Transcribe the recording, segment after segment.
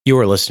You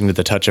are listening to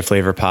the Touch of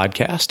Flavor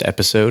podcast,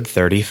 episode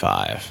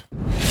 35.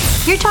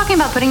 You're talking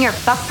about putting your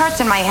fuck parts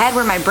in my head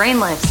where my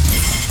brain lives.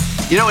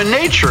 You know, in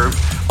nature,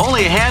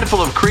 only a handful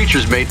of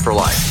creatures mate for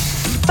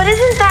life. But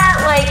isn't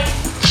that, like,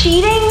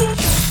 cheating?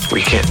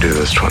 We can't do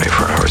this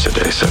 24 hours a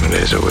day, 7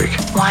 days a week.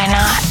 Why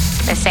not?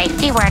 The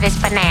safety word is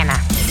banana.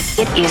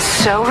 It is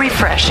so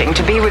refreshing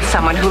to be with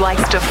someone who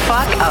likes to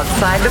fuck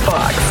outside the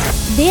box.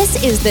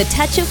 This is the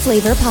Touch of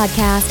Flavor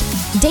podcast.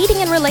 Dating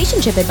and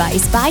relationship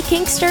advice by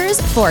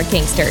Kinksters for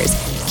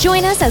Kinksters.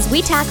 Join us as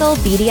we tackle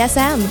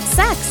BDSM,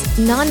 sex,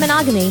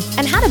 non-monogamy,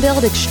 and how to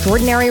build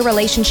extraordinary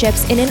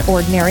relationships in an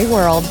ordinary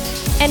world.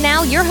 And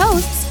now your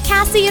hosts,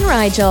 Cassie and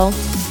Rigel.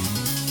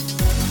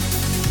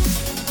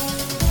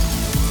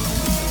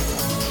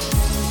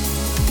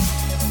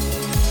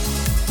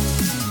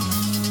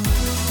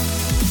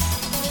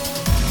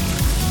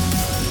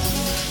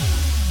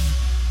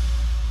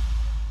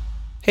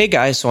 Hey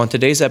guys, so on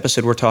today's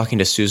episode, we're talking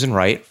to Susan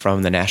Wright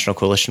from the National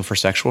Coalition for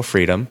Sexual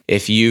Freedom.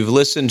 If you've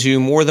listened to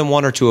more than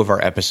one or two of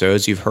our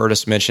episodes, you've heard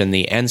us mention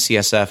the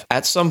NCSF.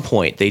 At some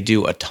point, they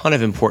do a ton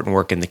of important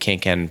work in the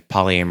kink and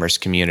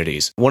polyamorous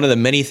communities. One of the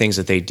many things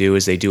that they do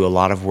is they do a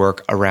lot of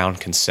work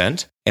around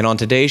consent. And on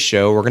today's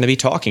show, we're going to be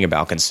talking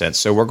about consent.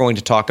 So we're going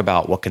to talk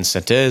about what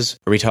consent is.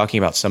 We'll be talking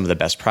about some of the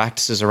best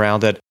practices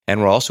around it.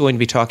 And we're also going to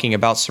be talking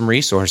about some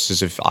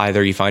resources if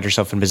either you find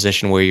yourself in a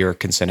position where your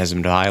consent has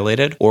been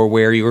violated or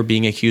where you are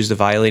being accused of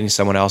violating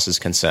someone else's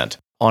consent.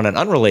 On an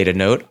unrelated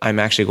note, I'm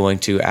actually going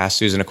to ask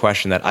Susan a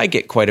question that I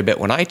get quite a bit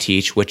when I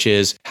teach, which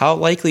is, how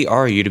likely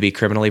are you to be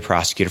criminally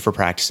prosecuted for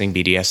practicing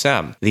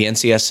BDSM? The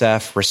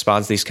NCSF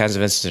responds to these kinds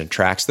of incidents and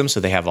tracks them, so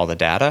they have all the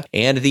data.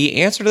 And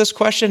the answer to this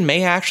question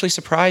may actually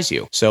surprise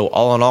you. So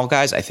all in all,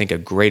 guys, I think a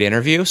great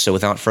interview. So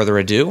without further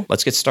ado,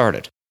 let's get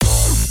started.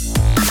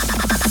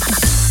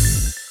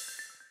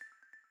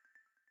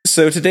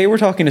 So today we're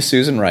talking to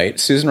Susan Wright.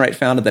 Susan Wright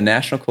founded the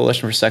National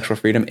Coalition for Sexual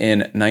Freedom in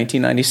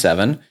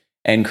 1997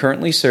 and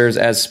currently serves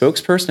as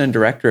spokesperson and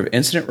director of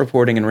incident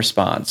reporting and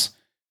response.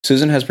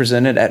 Susan has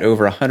presented at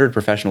over 100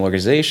 professional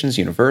organizations,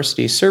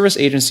 universities, service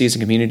agencies,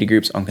 and community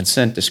groups on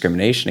consent,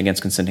 discrimination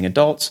against consenting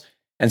adults,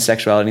 and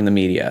sexuality in the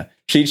media.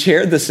 She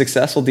chaired the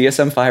successful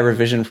DSM-5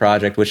 revision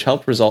project, which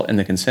helped result in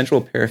the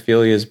consensual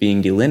paraphilias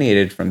being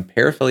delineated from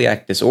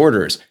paraphiliac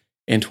disorders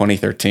in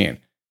 2013.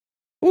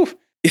 Ooh.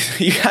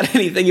 You got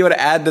anything you want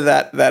to add to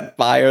that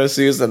bio,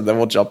 Susan? Then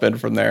we'll jump in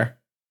from there.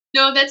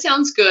 No, that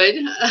sounds good.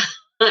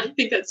 I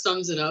think that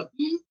sums it up.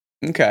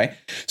 Okay.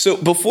 So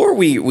before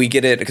we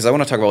get it, because I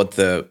want to talk about what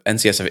the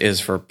NCSF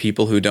is for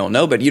people who don't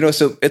know, but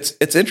so it's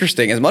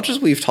interesting. As much as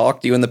we've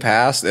talked to you in the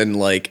past and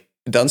like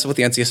done stuff with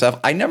the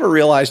NCSF, I never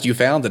realized you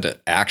founded it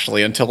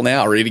actually until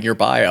now, reading your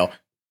bio.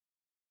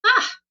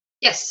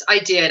 Yes, I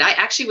did. I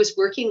actually was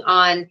working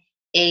on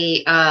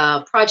a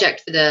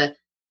project for the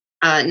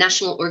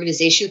National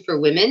Organization for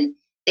Women.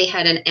 They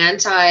had an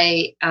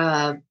anti-BDSM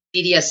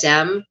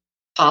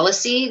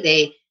policy.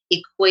 They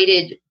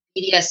equated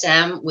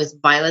BDSM with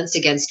violence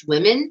against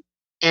women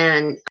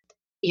and,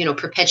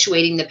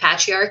 perpetuating the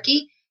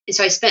patriarchy. And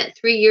so I spent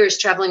 3 years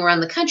traveling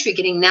around the country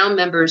getting NOW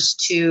members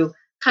to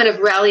kind of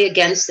rally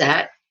against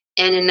that.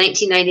 And in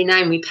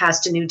 1999, we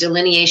passed a new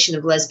delineation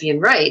of lesbian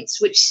rights,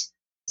 which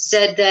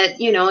said that,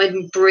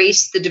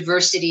 embrace the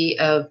diversity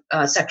of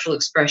sexual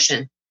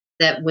expression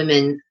that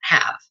women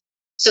have.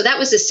 So that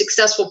was a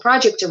successful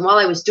project. And while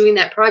I was doing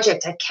that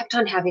project, I kept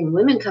on having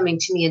women coming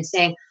to me and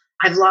saying,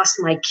 I've lost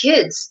my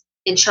kids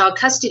in child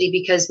custody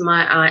because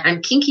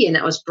I'm kinky and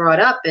that was brought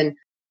up. And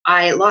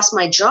I lost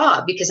my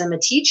job because I'm a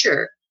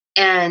teacher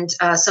and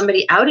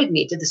somebody outed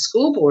me to the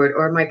school board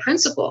or my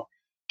principal.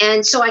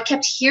 And so I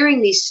kept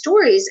hearing these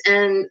stories.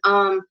 And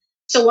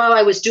so while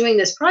I was doing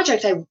this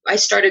project, I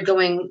started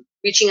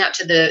reaching out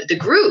to the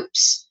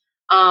groups.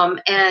 In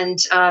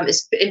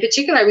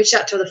particular, I reached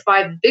out to the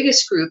 5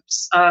 biggest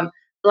groups,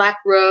 Black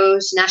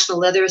Rose, National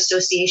Leather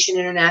Association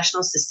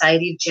International,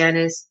 Society of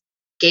Janus,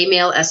 Gay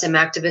Male SM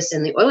Activists,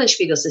 and the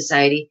Eulenspiegel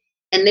Society.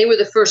 And they were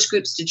the first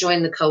groups to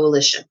join the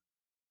coalition.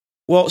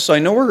 Well, so I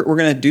know we're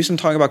going to do some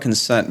talking about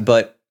consent,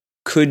 but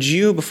could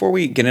you, before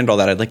we get into all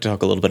that, I'd like to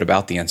talk a little bit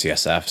about the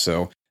NCSF.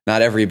 So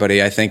not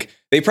everybody, I think,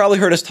 they probably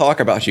heard us talk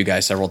about you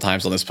guys several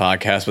times on this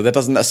podcast, but that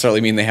doesn't necessarily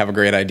mean they have a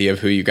great idea of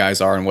who you guys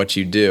are and what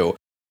you do.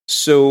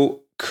 So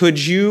could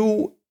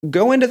you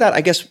go into that,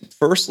 I guess,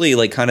 firstly,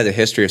 like kind of the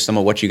history of some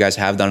of what you guys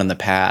have done in the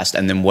past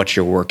and then what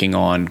you're working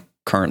on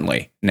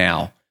currently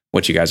now,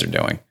 what you guys are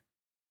doing?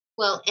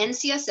 Well,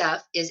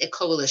 NCSF is a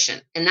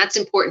coalition, and that's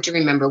important to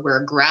remember.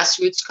 We're a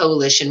grassroots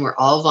coalition. We're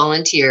all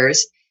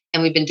volunteers,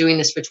 and we've been doing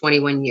this for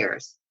 21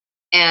 years.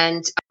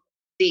 And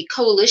the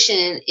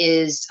coalition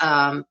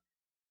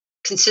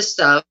consists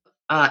of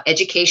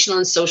educational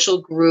and social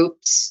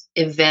groups,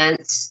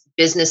 events,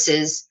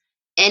 businesses,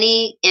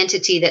 any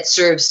entity that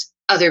serves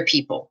other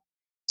people.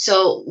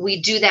 So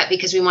we do that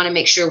because we want to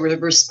make sure we're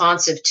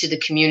responsive to the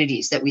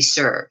communities that we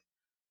serve.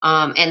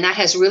 And that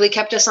has really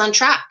kept us on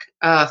track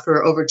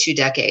for over 2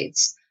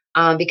 decades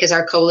because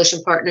our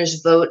coalition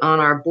partners vote on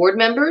our board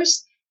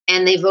members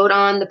and they vote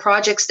on the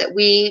projects that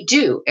we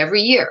do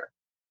every year.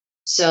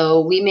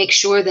 So we make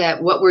sure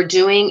that what we're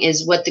doing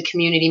is what the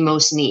community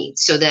most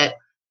needs, so that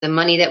the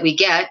money that we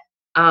get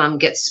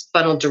gets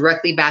funneled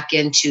directly back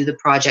into the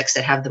projects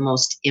that have the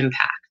most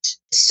impact.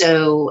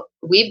 So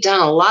we've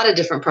done a lot of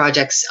different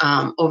projects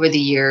over the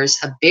years.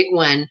 A big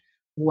one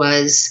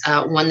was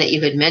one that you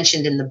had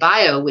mentioned in the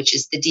bio, which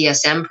is the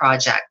DSM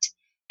project.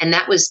 And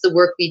that was the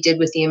work we did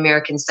with the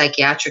American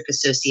Psychiatric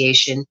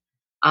Association,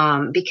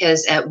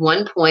 because at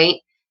one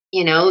point,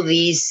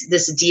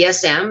 this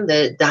DSM,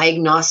 the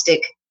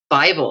Diagnostic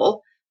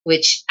Bible,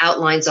 which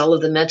outlines all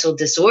of the mental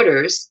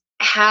disorders,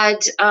 had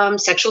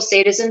sexual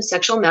sadism,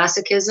 sexual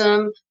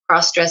masochism,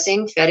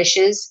 cross-dressing,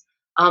 fetishes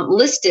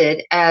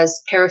listed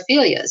as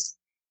paraphilias.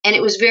 And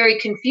it was very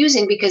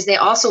confusing because they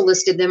also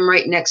listed them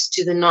right next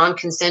to the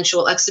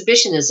non-consensual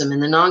exhibitionism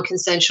and the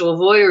non-consensual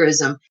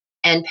voyeurism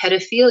and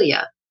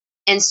pedophilia.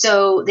 And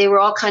so they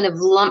were all kind of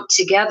lumped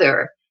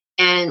together.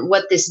 And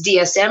what this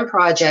DSM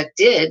project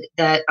did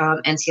that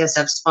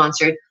NCSF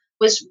sponsored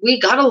was we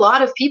got a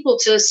lot of people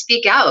to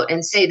speak out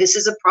and say, this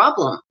is a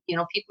problem.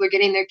 People are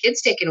getting their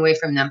kids taken away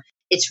from them.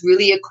 It's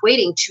really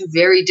equating two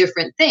very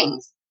different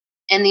things.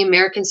 And the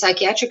American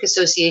Psychiatric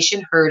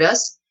Association heard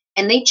us,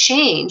 and they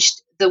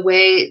changed the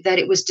way that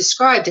it was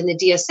described in the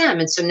DSM.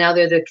 And so now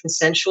they're the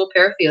consensual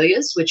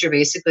paraphilias, which are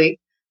basically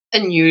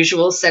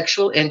unusual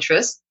sexual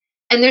interests.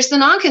 And there's the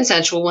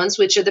non-consensual ones,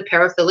 which are the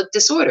paraphilic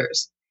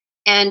disorders.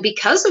 And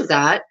because of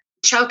that,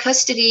 child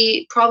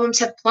custody problems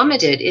have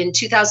plummeted. In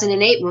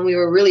 2008, when we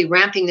were really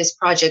ramping this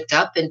project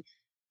up and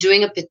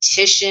doing a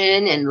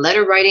petition and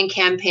letter writing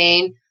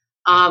campaign,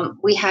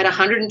 we had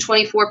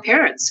 124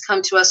 parents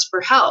come to us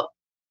for help.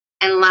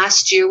 And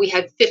last year we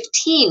had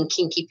 15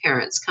 kinky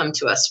parents come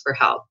to us for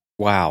help.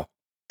 Wow.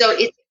 So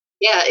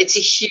it's a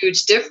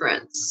huge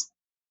difference.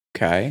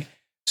 Okay.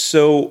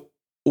 So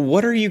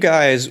what are you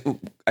guys,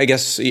 I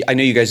guess, I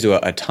know you guys do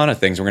a ton of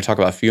things. We're going to talk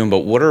about a few of them,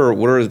 but what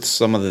are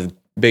some of the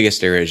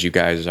biggest areas you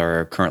guys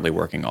are currently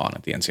working on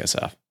at the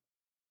NCSF?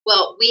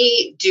 Well,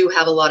 we do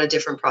have a lot of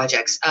different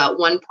projects.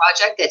 One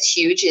project that's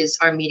huge is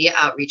our media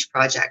outreach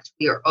project.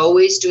 We are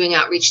always doing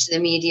outreach to the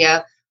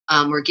media.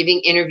 We're giving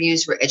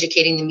interviews. We're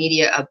educating the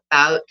media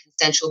about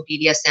consensual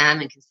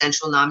BDSM and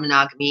consensual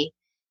non-monogamy.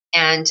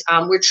 And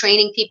we're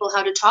training people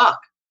how to talk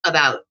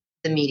about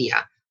the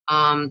media.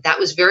 That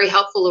was very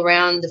helpful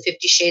around the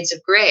 50 Shades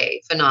of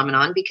Grey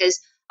phenomenon, because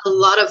a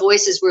lot of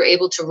voices were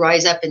able to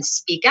rise up and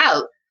speak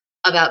out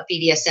about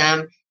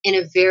BDSM in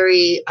a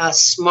very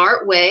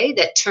smart way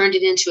that turned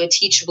it into a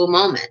teachable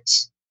moment.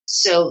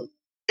 So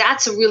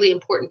that's a really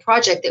important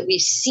project that we've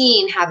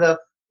seen have a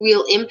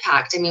real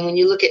impact. I mean, when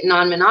you look at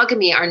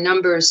non-monogamy, our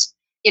numbers,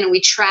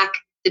 we track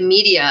the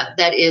media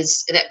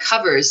that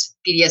covers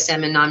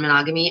BDSM and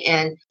non-monogamy.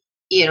 And,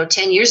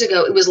 10 years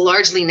ago, it was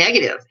largely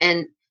negative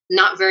and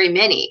not very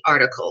many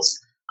articles.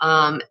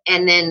 And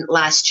then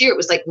last year, it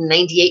was like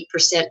 98%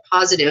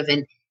 positive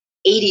and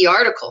 80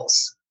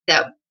 articles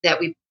that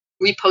we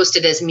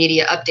reposted as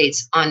media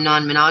updates on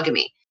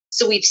non-monogamy.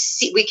 So we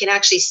can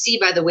actually see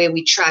by the way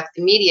we track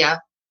the media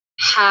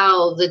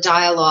how the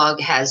dialogue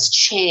has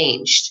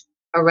changed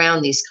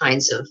around these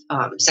kinds of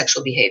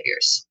sexual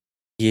behaviors.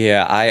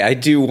 Yeah, I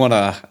do want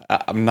to,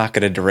 I'm not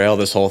going to derail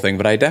this whole thing,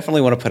 but I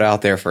definitely want to put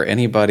out there for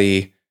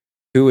anybody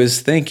who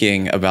is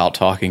thinking about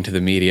talking to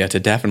the media to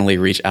definitely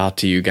reach out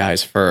to you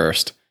guys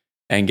first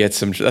and get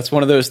some, that's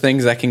one of those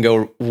things that can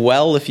go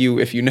well if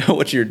you know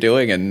what you're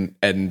doing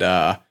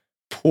and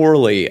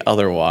poorly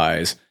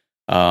otherwise.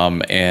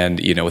 And,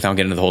 without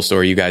getting into the whole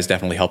story, you guys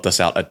definitely helped us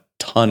out a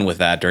ton with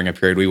that during a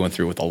period we went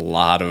through with a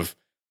lot of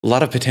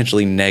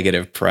potentially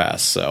negative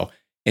press. So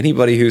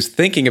anybody who's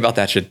thinking about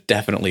that should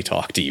definitely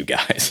talk to you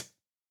guys.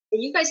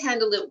 And you guys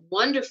handled it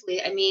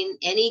wonderfully. I mean,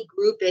 any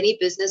group, any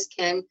business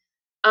can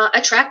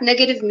attract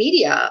negative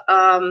media.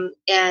 You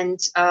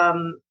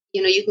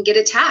can get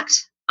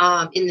attacked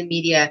in the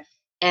media.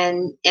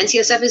 And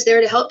NCSF is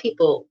there to help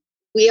people.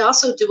 We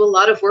also do a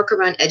lot of work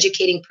around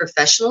educating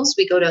professionals.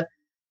 We go to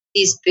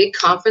these big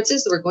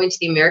conferences. We're going to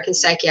the American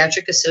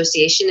Psychiatric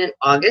Association in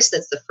August.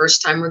 That's the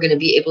first time we're going to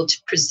be able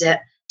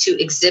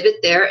to exhibit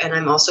there. And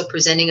I'm also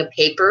presenting a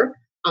paper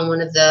on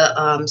one of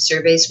the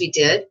surveys we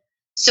did.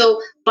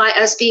 So by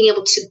us being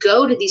able to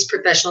go to these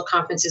professional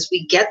conferences,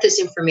 we get this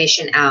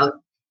information out,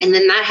 and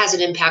then that has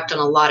an impact on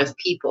a lot of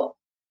people.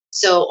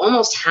 So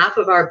almost half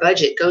of our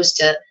budget goes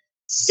to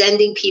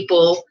sending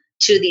people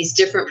to these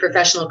different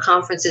professional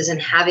conferences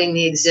and having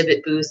the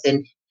exhibit booth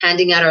and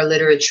handing out our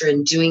literature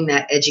and doing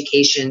that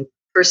education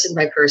person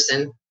by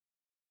person.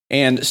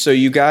 And so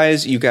you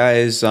guys put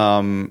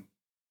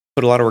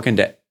a lot of work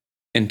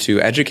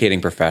into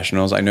educating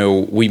professionals. I know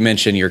we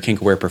mention your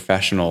Kink Aware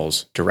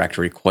Professionals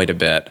directory quite a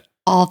bit.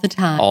 All the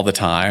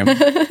time.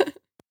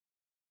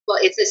 Well,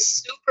 it's a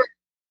super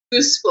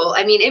useful.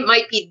 I mean, it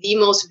might be the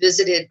most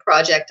visited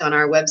project on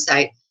our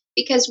website,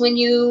 because when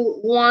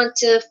you want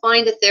to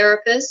find a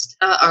therapist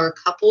or a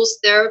couples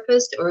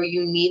therapist, or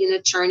you need an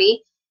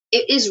attorney,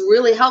 it is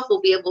really helpful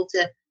to be able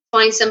to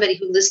find somebody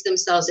who lists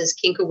themselves as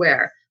Kink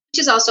Aware,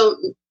 which is also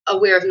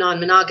aware of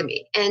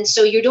non-monogamy. And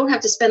so you don't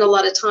have to spend a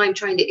lot of time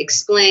trying to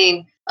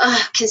explain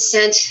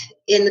consent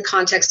in the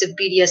context of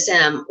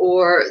BDSM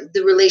or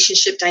the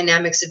relationship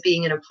dynamics of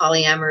being in a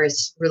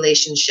polyamorous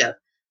relationship.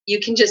 You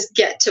can just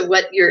get to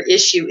what your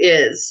issue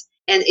is.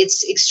 And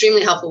it's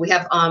extremely helpful. We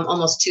have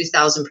almost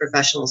 2,000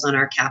 professionals on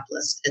our CAP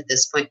list at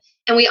this point.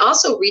 And we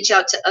also reach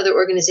out to other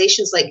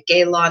organizations like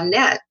Gay Law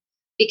Net,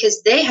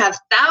 because they have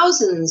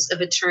thousands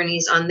of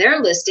attorneys on their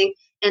listing.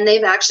 And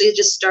they've actually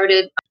just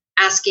started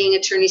asking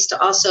attorneys to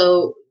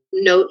also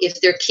note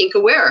if they're kink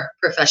aware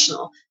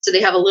professional. So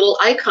they have a little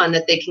icon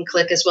that they can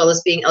click, as well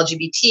as being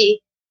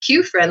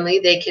LGBTQ friendly,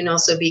 they can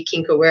also be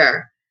kink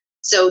aware.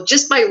 So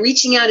just by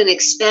reaching out and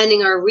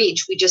expanding our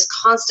reach, we just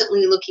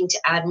constantly looking to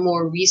add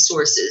more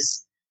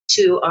resources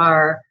to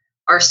our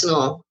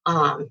arsenal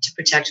to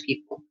protect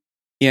people.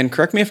 Ian,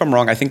 correct me if I'm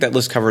wrong. I think that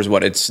list covers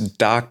what? It's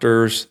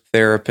doctors,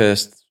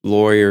 therapists,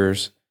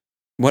 lawyers.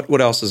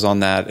 What else is on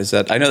that?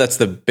 I know that's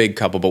the big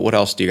couple, but what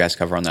else do you guys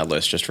cover on that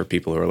list, just for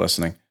people who are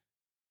listening?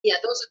 Yeah,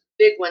 those are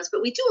the big ones,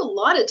 but we do a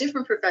lot of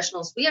different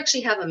professionals. We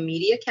actually have a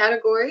media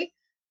category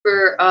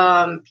for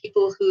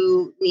people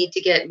who need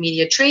to get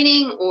media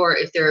training, or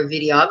if they're a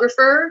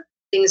videographer,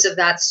 things of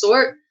that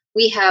sort.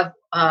 We have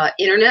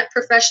internet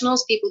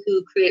professionals, people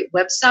who create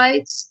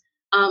websites.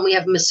 We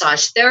have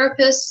massage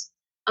therapists,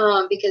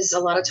 because a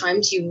lot of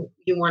times you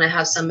want to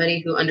have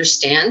somebody who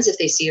understands if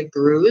they see a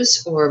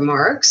bruise or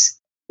marks.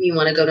 You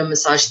want to go to a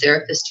massage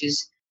therapist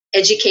who's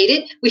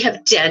educated. We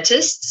have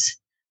dentists.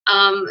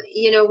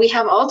 We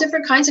have all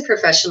different kinds of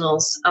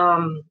professionals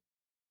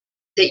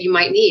that you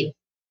might need.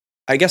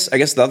 I guess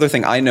the other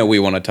thing I know we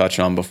want to touch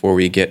on before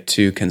we get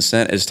to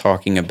consent is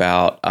talking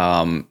about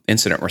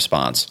incident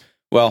response.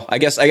 Well, I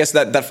guess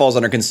that falls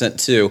under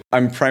consent too.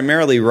 I'm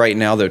primarily right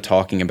now, though,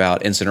 talking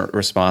about incident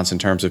response in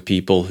terms of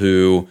people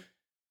who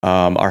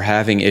are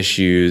having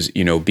issues,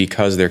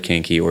 because they're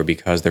kinky or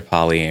because they're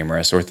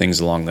polyamorous or things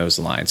along those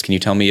lines. Can you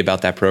tell me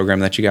about that program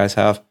that you guys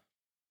have?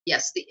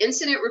 Yes, the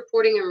incident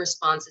reporting and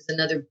response is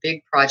another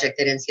big project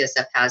that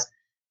NCSF has.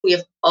 We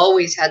have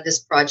always had this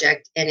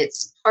project, and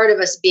it's part of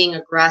us being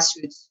a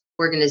grassroots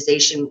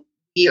organization.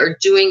 We are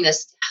doing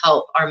this to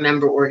help our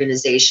member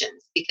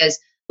organizations, because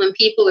when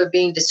people are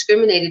being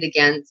discriminated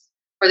against,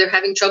 or they're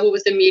having trouble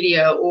with the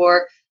media,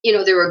 or,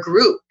 they're a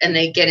group and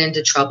they get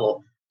into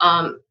trouble,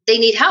 they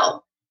need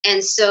help.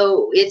 And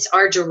so it's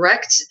our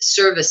direct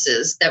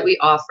services that we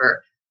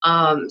offer.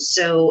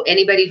 So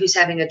anybody who's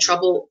having a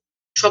trouble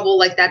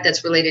like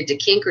that's related to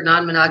kink or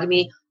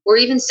non-monogamy, or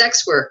even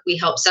sex work. We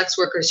help sex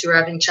workers who are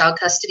having child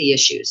custody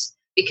issues,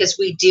 because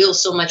we deal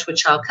so much with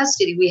child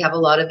custody. We have a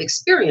lot of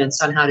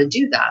experience on how to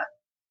do that.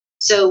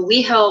 So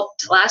we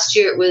helped, last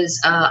year it was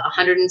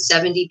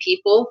 170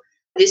 people.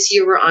 This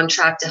year we're on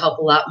track to help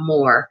a lot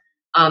more.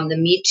 The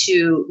Me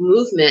Too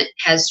movement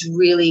has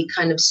really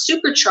kind of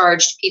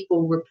supercharged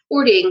people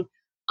reporting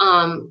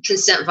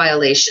consent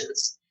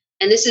violations.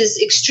 And this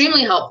is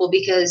extremely helpful,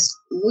 because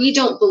we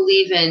don't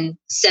believe in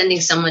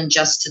sending someone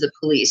just to the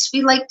police.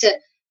 We like to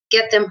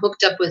get them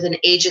hooked up with an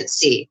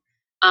agency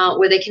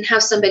where they can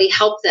have somebody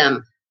help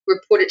them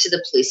report it to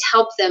the police,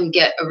 help them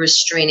get a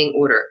restraining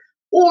order.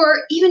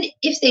 Or even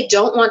if they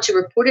don't want to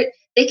report it,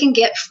 they can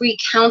get free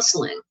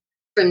counseling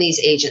from these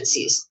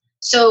agencies.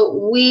 So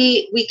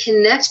we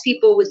connect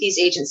people with these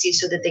agencies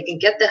so that they can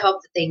get the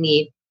help that they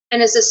need.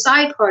 And as a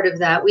side part of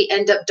that, we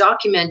end up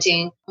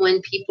documenting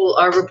when people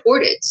are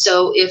reported.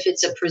 So if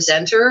it's a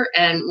presenter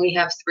and we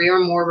have 3 or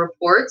more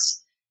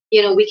reports,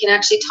 we can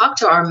actually talk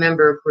to our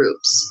member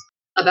groups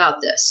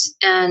about this.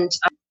 And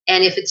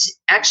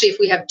if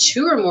we have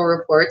 2 or more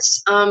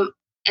reports,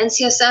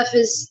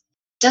 NCSF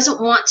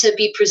doesn't want to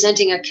be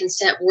presenting a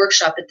consent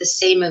workshop at the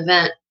same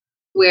event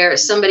where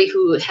somebody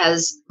who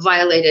has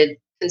violated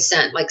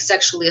consent, like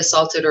sexually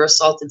assaulted or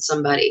assaulted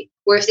somebody,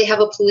 or if they have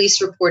a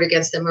police report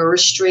against them or a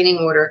restraining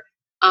order.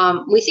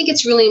 We think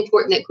it's really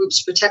important that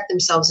groups protect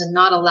themselves and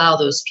not allow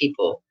those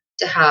people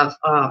to have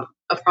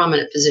a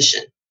prominent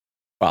position.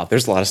 Wow,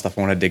 there's a lot of stuff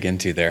I want to dig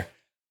into there.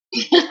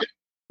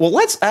 Well,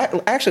 let's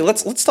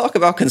talk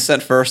about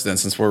consent first, then,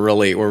 since we're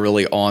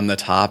really on the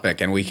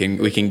topic, and we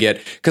can get,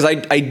 because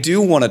I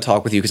do want to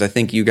talk with you, because I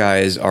think you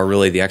guys are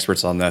really the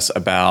experts on this,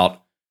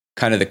 about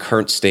kind of the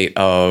current state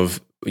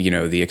of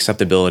the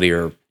acceptability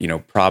or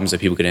problems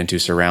that people get into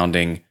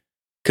surrounding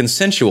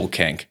consensual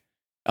kink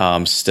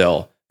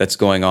still that's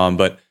going on.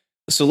 But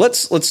so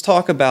let's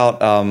talk about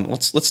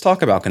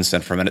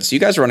consent for a minute. So you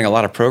guys are running a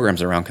lot of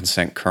programs around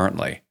consent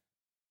currently.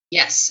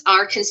 Yes,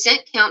 our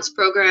Consent Counts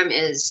program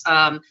is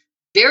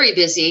very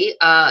busy.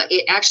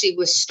 It actually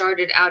was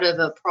started out of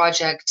a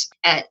project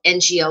at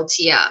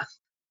NGLTF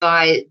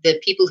by the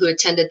people who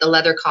attended the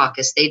Leather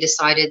Caucus. They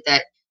decided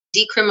that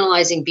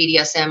decriminalizing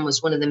BDSM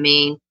was one of the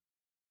main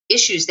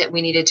issues that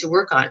we needed to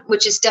work on,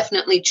 which is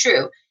definitely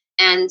true.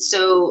 And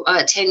so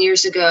 10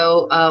 years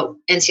ago,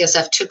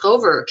 NCSF took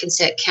over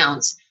Consent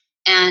Counts.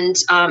 And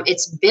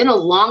it's been a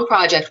long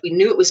project. We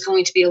knew it was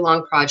going to be a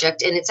long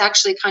project. And it's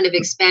actually kind of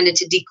expanded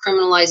to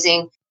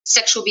decriminalizing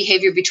sexual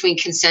behavior between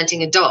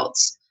consenting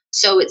adults.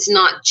 So it's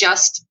not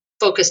just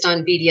focused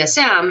on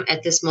BDSM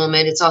at this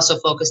moment. It's also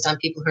focused on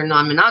people who are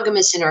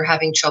non-monogamous and are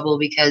having trouble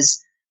because,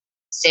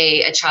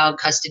 say, a child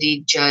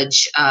custody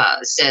judge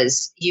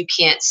says you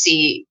can't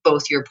see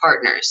both your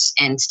partners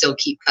and still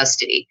keep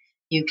custody.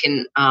 You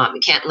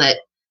can't let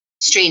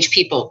strange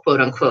people,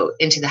 quote unquote,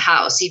 into the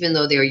house, even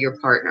though they're your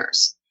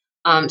partners.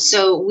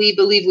 So we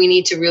believe we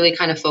need to really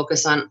kind of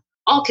focus on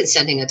all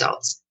consenting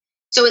adults.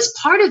 So as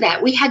part of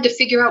that, we had to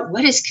figure out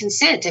what is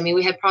consent. I mean,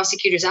 we had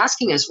prosecutors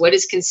asking us, what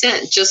is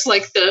consent? Just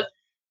like the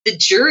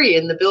jury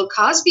in the Bill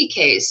Cosby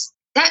case.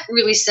 That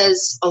really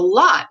says a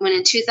lot when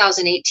in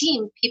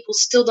 2018, people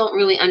still don't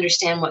really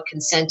understand what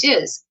consent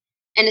is.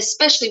 And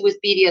especially with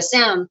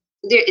BDSM,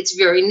 it's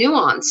very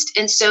nuanced.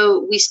 And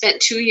so we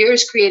spent 2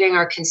 years creating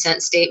our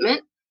consent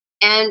statement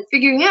and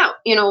figuring out,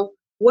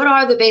 what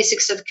are the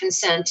basics of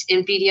consent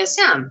in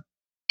BDSM?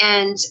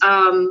 And,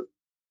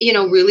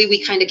 really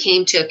we kind of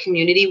came to a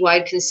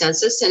community-wide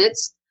consensus, and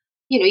it's,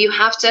 you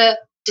have to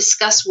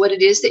discuss what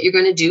it is that you're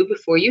going to do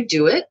before you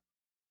do it.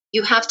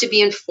 You have to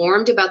be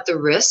informed about the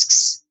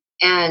risks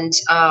and,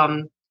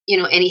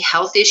 any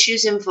health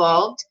issues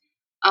involved.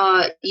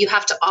 You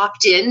have to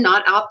opt in,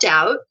 not opt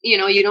out. You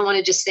don't want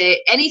to just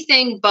say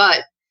anything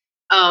but,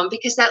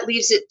 because that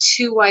leaves it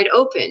too wide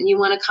open. You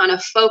want to kind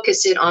of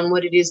focus it on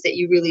what it is that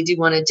you really do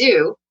want to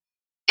do.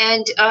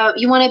 And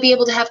you want to be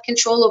able to have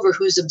control over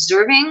who's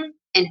observing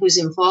and who's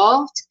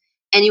involved.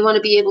 And you want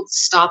to be able to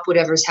stop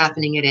whatever's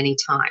happening at any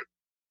time.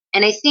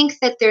 And I think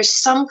that there's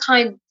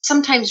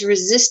sometimes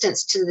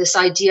resistance to this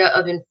idea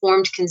of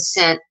informed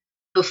consent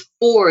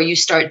before you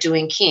start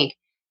doing kink.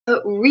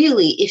 But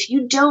really, if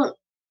you don't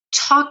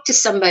talk to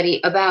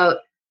somebody about,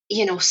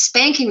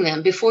 spanking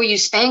them before you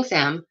spank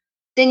them,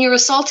 then you're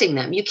assaulting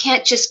them. You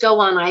can't just go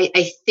on,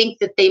 I think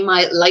that they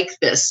might like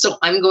this, so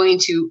I'm going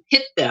to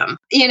hit them.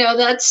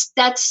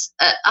 That's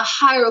a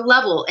higher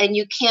level, and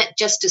you can't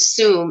just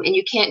assume, and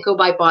you can't go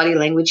by body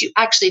language. You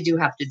actually do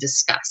have to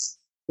discuss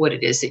what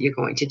it is that you're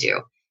going to do.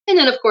 And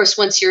then, of course,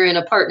 once you're in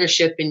a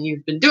partnership and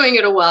you've been doing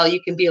it a while,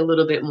 you can be a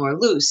little bit more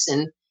loose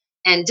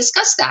and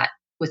discuss that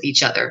with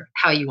each other,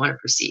 how you want to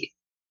proceed.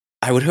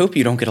 I would hope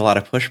you don't get a lot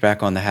of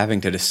pushback on the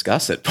having to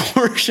discuss it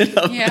portion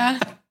of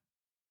that.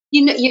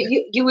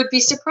 You would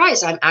be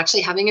surprised. I'm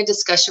actually having a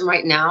discussion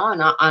right now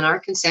on our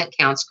consent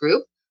counts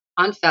group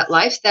on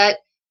FetLife that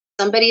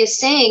somebody is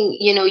saying,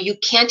 you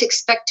can't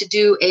expect to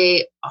do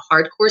a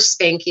hardcore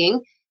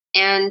spanking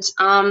and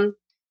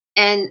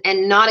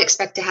not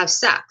expect to have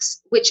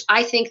sex, which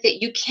I think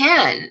that you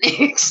can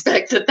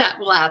expect that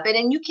will happen,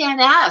 and you can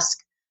ask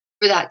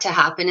for that to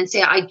happen and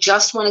say, I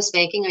just want a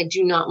spanking. I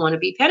do not want to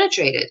be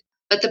penetrated.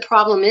 But the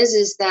problem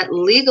is that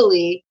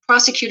legally,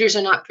 prosecutors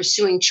are not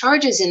pursuing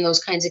charges in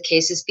those kinds of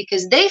cases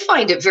because they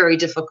find it very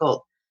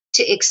difficult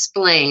to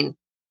explain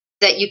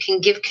that you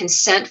can give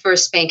consent for a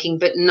spanking,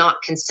 but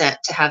not consent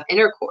to have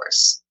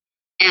intercourse.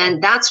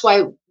 And that's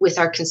why with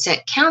our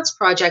Consent Counts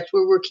project,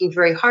 we're working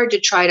very hard to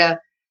try to,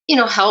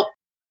 help,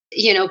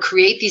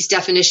 create these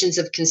definitions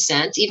of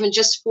consent, even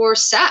just for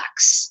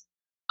sex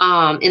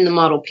in the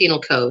model penal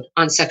code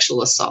on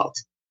sexual assault.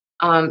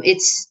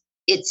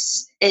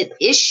 It's an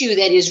issue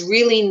that is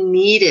really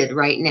needed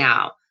right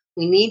now.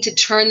 We need to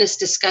turn this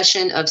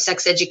discussion of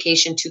sex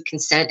education to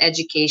consent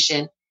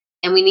education.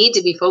 And we need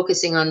to be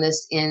focusing on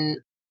this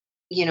in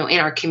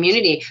our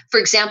community. For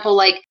example,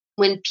 like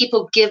when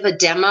people give a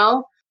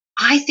demo,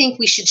 I think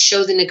we should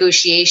show the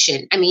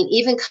negotiation. I mean,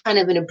 even kind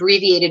of an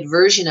abbreviated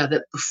version of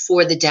it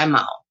before the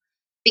demo.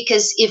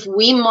 Because if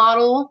we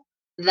model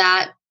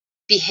that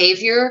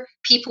behavior,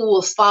 people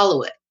will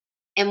follow it.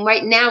 And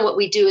right now what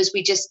we do is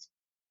we just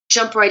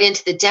jump right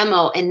into the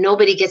demo and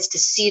nobody gets to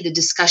see the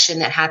discussion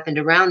that happened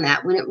around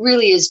that when it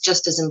really is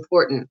just as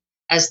important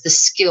as the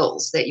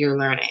skills that you're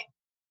learning.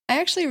 I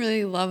actually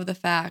really love the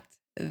fact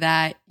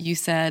that you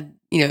said,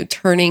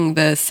 turning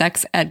the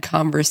sex ed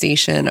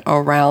conversation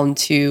around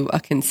to a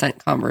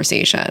consent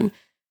conversation,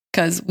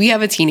 because we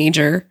have a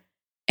teenager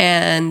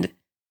and,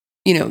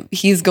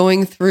 he's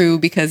going through,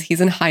 because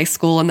he's in high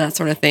school and that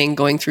sort of thing,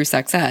 going through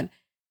sex ed.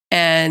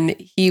 And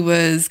he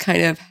was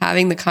kind of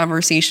having the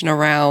conversation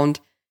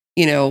around,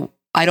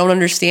 I don't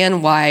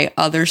understand why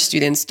other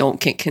students don't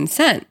get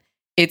consent.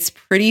 It's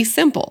pretty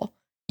simple.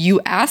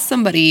 You ask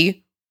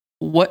somebody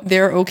what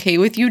they're okay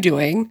with you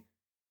doing,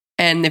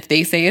 and if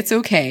they say it's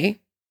okay,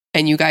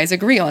 and you guys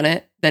agree on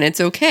it, then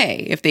it's okay.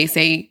 If they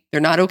say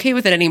they're not okay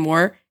with it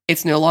anymore,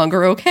 it's no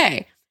longer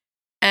okay.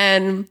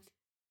 And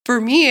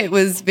for me, it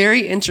was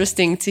very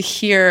interesting to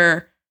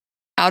hear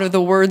out of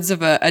the words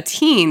of a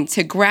teen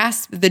to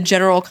grasp the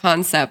general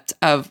concept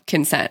of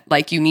consent.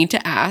 Like, you need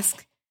to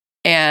ask,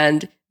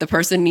 and the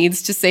person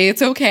needs to say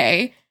it's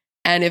okay.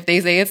 And if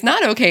they say it's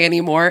not okay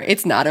anymore,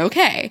 it's not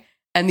okay.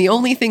 And the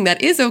only thing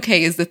that is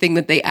okay is the thing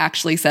that they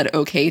actually said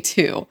okay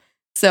to.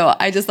 So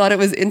I just thought it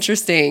was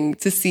interesting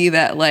to see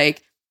that,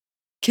 like,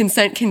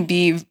 consent can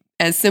be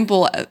as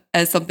simple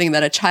as something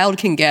that a child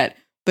can get,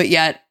 but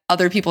yet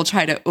other people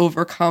try to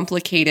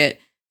overcomplicate it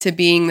to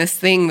being this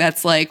thing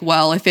that's like,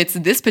 well, if it's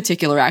this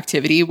particular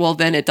activity, well,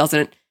 then it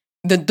doesn't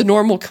the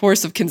normal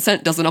course of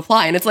consent doesn't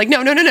apply. And it's like,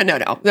 no.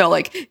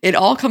 Like it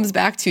all comes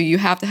back to, you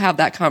have to have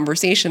that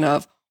conversation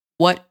of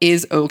what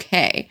is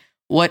okay?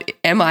 What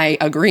am I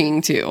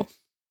agreeing to?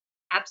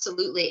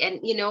 Absolutely. And,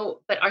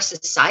 but our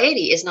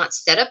society is not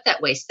set up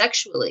that way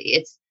sexually.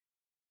 It's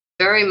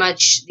very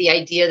much the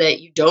idea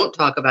that you don't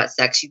talk about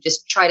sex. You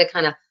just try to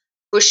kind of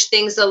push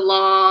things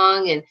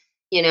along and,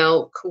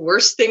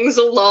 coerce things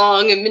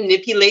along and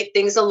manipulate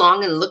things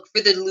along and look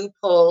for the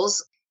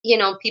loopholes.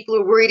 People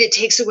are worried it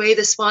takes away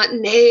the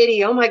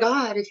spontaneity. Oh my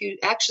God, what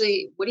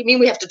do you mean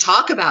we have to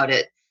talk about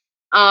it?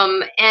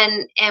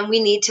 And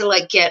we need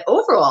to get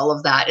over all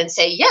of that and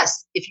say,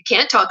 yes, if you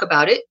can't talk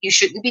about it, you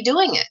shouldn't be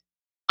doing it.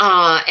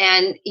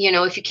 And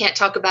if you can't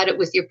talk about it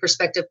with your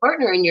prospective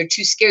partner and you're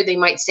too scared, they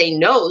might say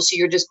no. So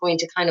you're just going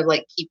to kind of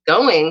keep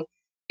going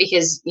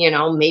because,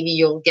 maybe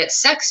you'll get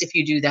sex if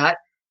you do that.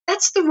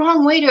 That's the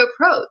wrong way to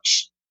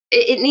approach.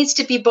 It needs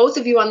to be both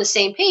of you on the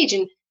same page.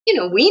 And,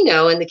 we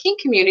know in the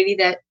kink community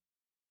that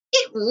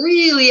it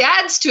really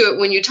adds to it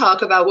when you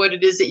talk about what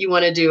it is that you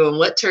want to do and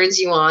what turns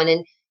you on.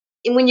 And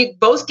when you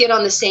both get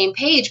on the same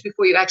page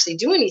before you actually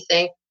do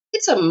anything,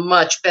 it's a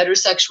much better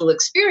sexual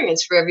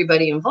experience for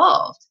everybody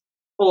involved.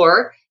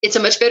 Or it's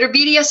a much better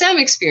BDSM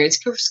experience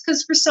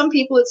because for some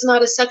people, it's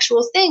not a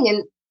sexual thing.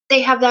 And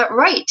they have that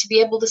right to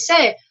be able to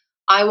say,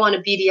 I want a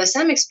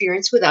BDSM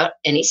experience without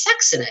any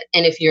sex in it.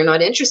 And if you're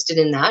not interested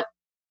in that,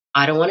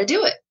 I don't want to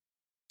do it.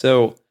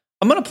 So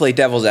I'm going to play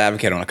devil's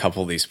advocate on a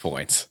couple of these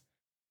points.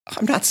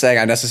 I'm not saying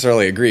I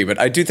necessarily agree, but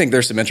I do think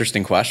there's some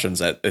interesting questions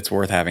that it's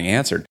worth having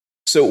answered.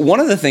 So one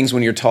of the things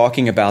when you're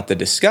talking about the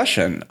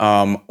discussion,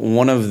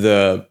 one of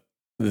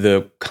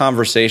the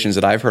conversations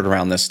that I've heard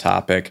around this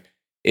topic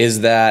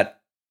is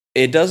that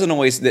it doesn't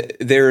always,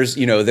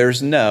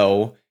 there's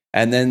no,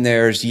 and then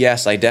there's,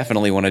 yes, I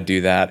definitely want to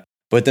do that.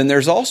 But then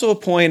there's also a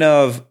point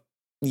of,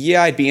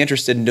 yeah, I'd be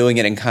interested in doing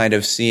it and kind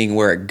of seeing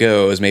where it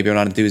goes. Maybe I'm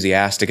not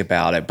enthusiastic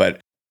about it, but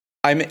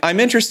I'm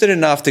interested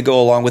enough to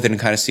go along with it and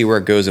kind of see where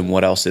it goes and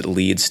what else it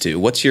leads to.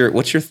 What's your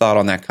thought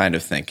on that kind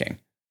of thinking?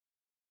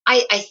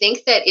 I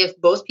think that if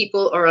both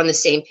people are on the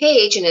same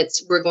page and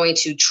we're going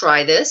to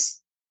try this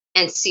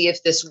and see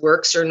if this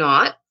works or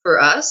not for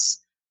us,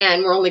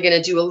 and we're only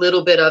going to do a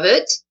little bit of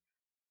it,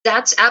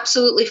 that's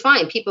absolutely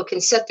fine. People can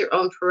set their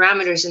own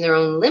parameters and their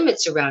own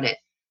limits around it.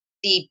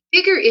 The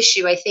bigger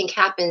issue I think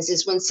happens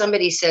is when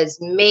somebody says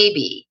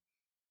maybe,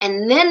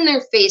 and then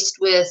they're faced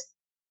with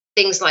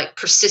things like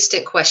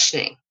persistent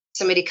questioning,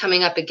 somebody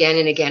coming up again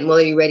and again. Well,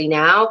 are you ready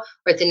now?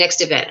 Or at the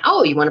next event?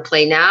 Oh, you want to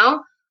play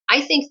now?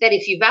 I think that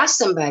if you've asked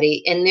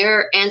somebody and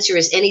their answer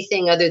is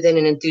anything other than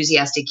an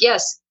enthusiastic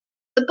yes,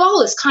 the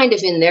ball is kind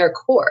of in their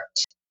court.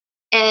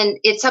 And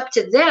it's up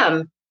to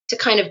them to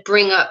kind of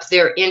bring up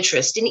their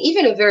interest. And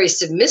even a very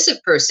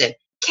submissive person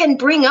can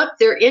bring up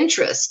their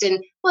interest.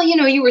 And, well,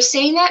 you were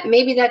saying that,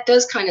 maybe that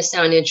does kind of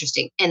sound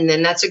interesting. And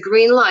then that's a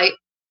green light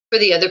for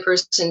the other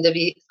person to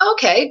be,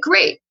 okay,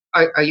 great.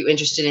 Are you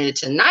interested in it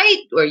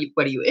tonight? Or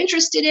what are you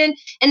interested in?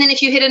 And then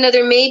if you hit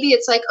another maybe,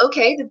 it's like,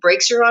 okay, the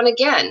brakes are on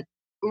again,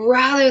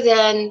 rather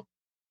than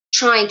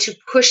trying to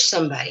push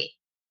somebody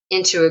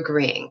into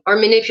agreeing or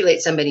manipulate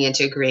somebody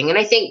into agreeing. And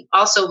I think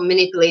also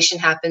manipulation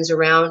happens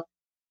around,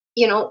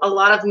 a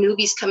lot of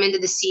newbies come into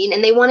the scene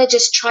and they want to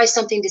just try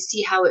something to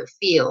see how it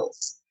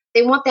feels.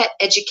 They want that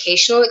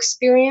educational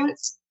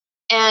experience.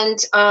 And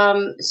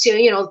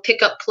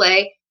pick up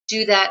play,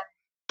 do that.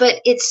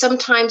 But it's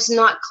sometimes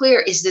not clear.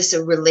 Is this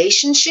a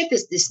relationship?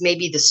 Is this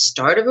maybe the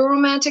start of a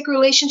romantic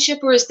relationship?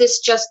 Or is this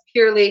just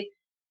purely,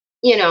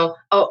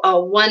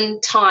 a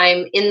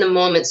one-time in the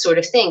moment sort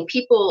of thing?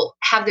 People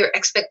have their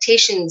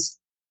expectations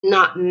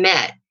not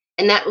met.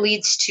 And that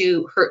leads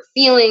to hurt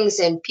feelings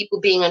and people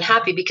being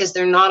unhappy because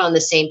they're not on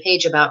the same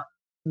page about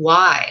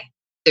why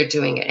they're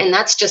doing it. And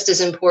that's just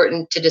as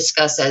important to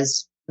discuss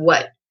as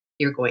what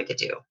you're going to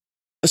do.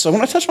 So I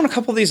want to touch on a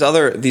couple of these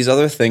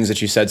other things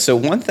that you said. So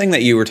one thing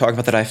that you were talking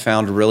about that I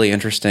found really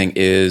interesting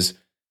is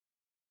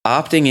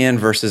opting in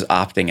versus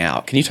opting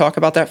out. Can you talk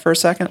about that for a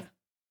second?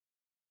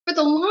 For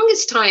the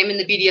longest time in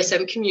the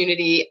BDSM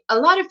community, a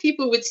lot of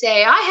people would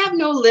say, I have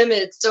no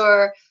limits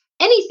or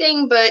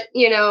anything but,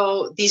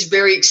 these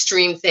very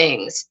extreme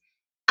things.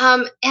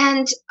 What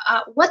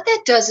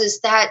that does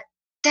is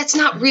that's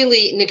not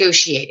really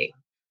negotiating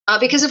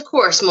because, of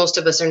course, most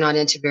of us are not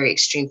into very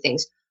extreme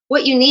things.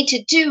 What you need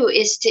to do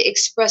is to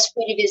express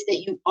what it is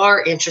that you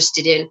are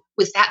interested in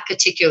with that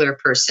particular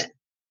person.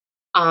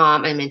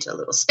 I'm into a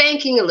little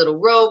spanking, a little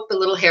rope, a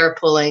little hair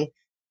pulling.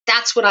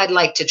 That's what I'd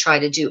like to try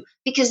to do.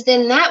 Because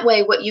then that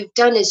way, what you've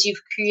done is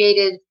you've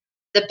created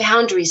the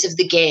boundaries of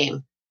the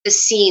game, the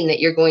scene that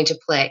you're going to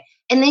play.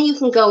 And then you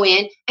can go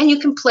in and you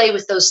can play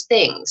with those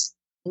things.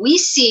 We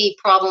see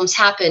problems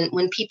happen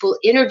when people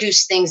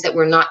introduce things that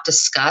were not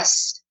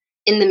discussed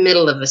in the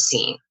middle of a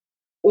scene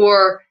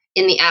or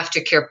in the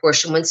aftercare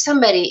portion when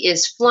somebody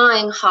is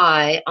flying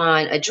high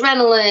on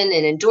adrenaline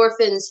and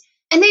endorphins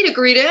and they'd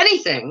agree to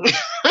anything,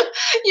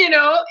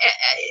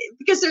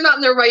 because they're not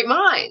in their right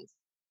minds.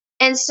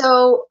 And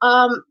so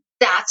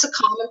that's a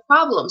common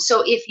problem.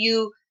 So if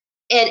you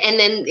and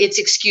then it's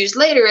excused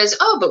later as,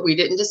 oh, but we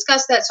didn't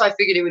discuss that, so I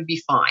figured it would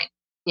be fine.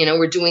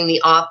 We're doing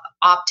the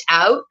opt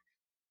out.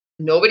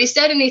 Nobody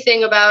said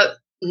anything about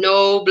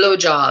no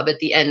blowjob at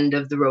the end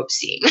of the rope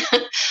scene.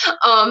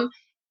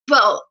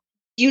 Well,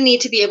 you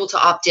need to be able to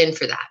opt in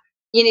for that.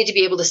 You need to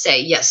be able to say,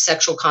 yes,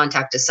 sexual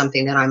contact is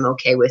something that I'm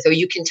okay with, or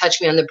you can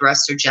touch me on the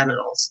breasts or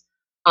genitals.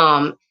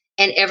 And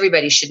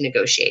everybody should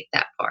negotiate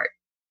that part.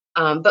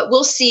 But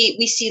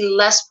we see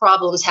less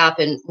problems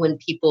happen when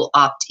people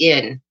opt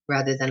in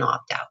rather than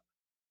opt out.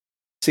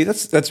 See,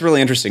 that's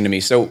really interesting to me.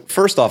 So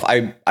first off,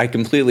 I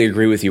completely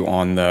agree with you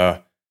on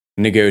the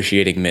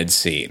negotiating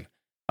mid-scene.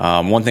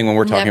 One thing when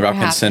we're talking about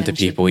consent to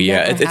people,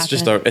 it's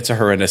just it's a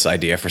horrendous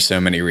idea for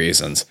so many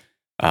reasons.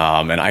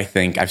 And I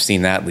think I've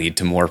seen that lead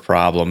to more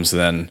problems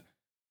than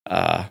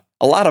a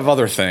lot of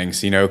other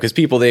things, because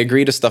people, they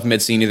agree to stuff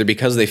mid-scene either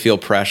because they feel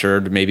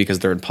pressured, maybe because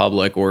they're in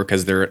public, or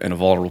because they're in a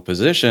vulnerable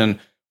position,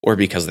 or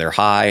because they're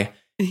high.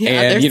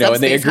 And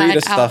they agree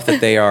to stuff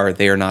that they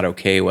are not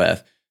okay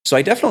with. So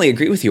I definitely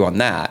agree with you on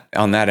that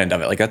end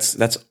of it. Like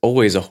that's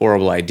always a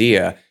horrible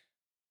idea.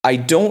 I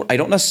don't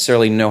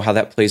necessarily know how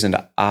that plays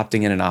into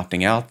opting in and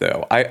opting out,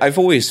 though. I've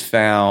always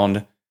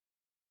found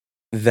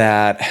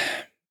that.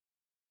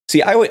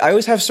 See, I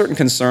always have certain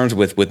concerns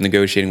with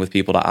negotiating with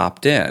people to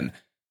opt in.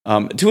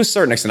 To a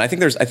certain extent, I think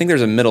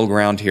there's a middle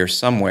ground here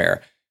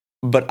somewhere.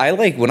 But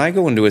when I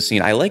go into a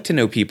scene, I like to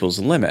know people's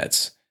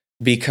limits,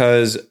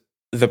 because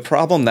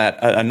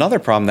another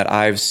problem that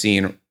I've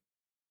seen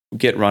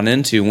get run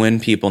into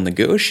when people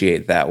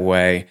negotiate that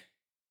way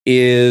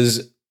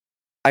is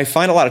I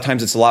find a lot of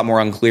times it's a lot more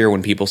unclear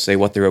when people say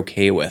what they're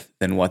okay with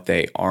than what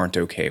they aren't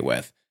okay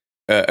with.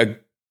 A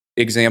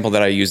example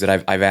that I use that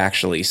I've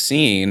actually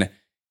seen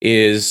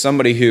is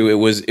somebody who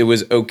it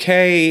was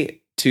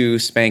okay to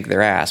spank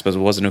their ass, but it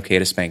wasn't okay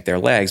to spank their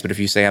legs. But if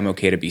you say I'm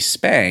okay to be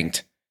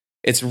spanked,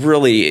 it's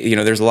really,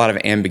 there's a lot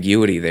of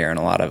ambiguity there in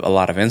a lot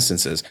of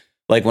instances.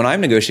 Like when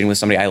I'm negotiating with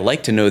somebody, I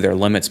like to know their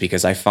limits,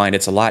 because I find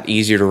it's a lot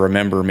easier to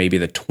remember maybe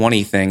the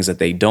 20 things that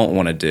they don't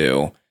want to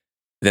do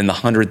than the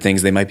 100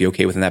 things they might be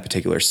okay with in that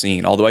particular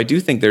scene. Although I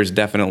do think I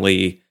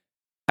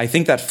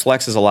think that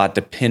flexes a lot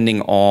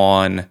depending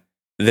on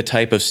the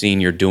type of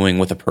scene you're doing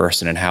with a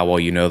person and how well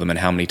you know them and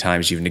how many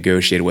times you've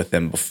negotiated with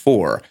them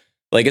before.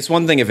 Like it's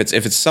one thing if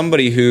it's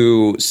somebody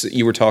who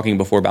you were talking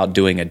before about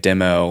doing a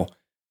demo,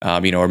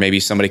 or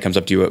maybe somebody comes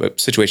up to you. A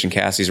situation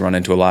Cassie's run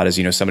into a lot is,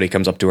 somebody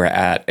comes up to her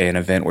at an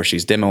event where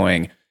she's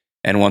demoing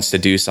and wants to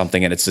do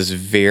something, and it's this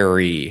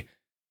very,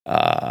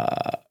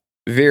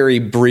 very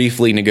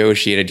briefly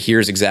negotiated,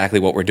 here's exactly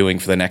what we're doing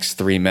for the next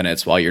 3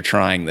 minutes while you're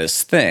trying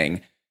this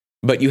thing.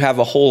 But you have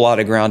a whole lot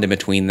of ground in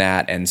between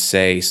that and,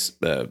 say,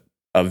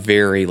 a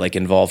very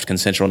involved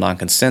consensual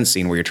non-consent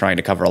scene where you're trying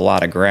to cover a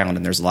lot of ground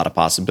and there's a lot of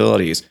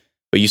possibilities,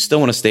 but you still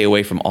want to stay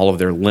away from all of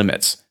their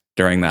limits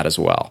during that as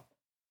well.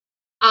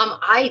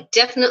 I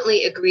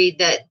definitely agree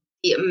that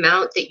the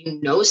amount that you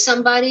know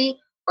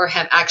somebody or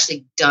have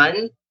actually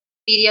done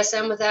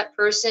BDSM with that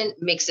person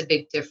makes a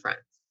big difference.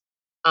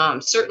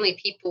 Certainly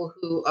people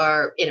who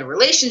are in a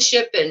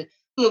relationship and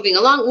moving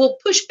along will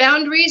push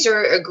boundaries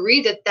or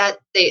agree that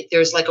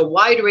there's a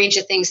wide range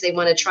of things they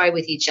want to try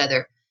with each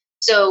other.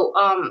 So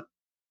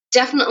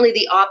definitely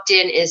the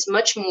opt-in is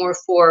much more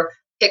for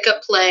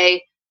pick-up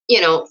play,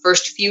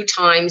 first few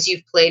times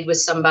you've played with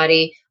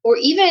somebody, or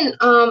even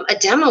a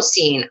demo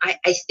scene.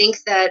 I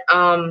think that,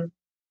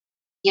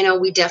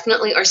 we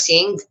definitely are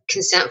seeing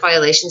consent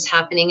violations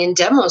happening in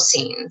demo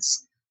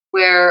scenes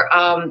where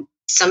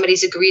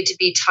somebody's agreed to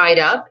be tied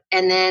up,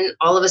 and then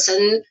all of a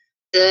sudden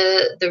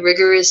the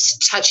rigger is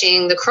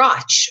touching the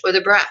crotch or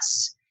the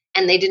breasts,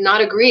 and they did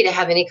not agree to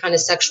have any kind of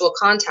sexual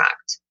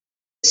contact.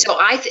 So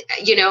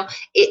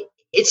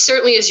it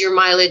certainly is, your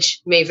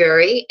mileage may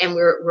vary, and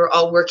we're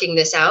all working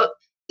this out.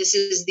 This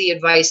is the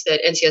advice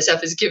that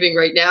NCSF is giving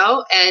right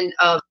now. And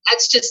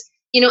that's just,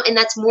 and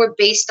that's more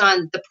based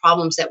on the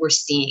problems that we're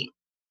seeing.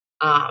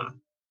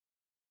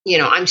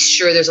 I'm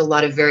sure there's a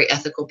lot of very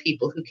ethical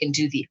people who can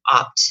do the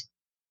opt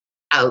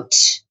out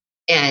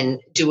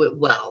and do it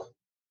well.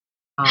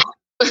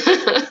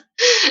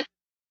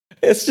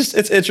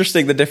 It's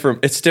interesting the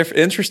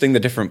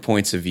different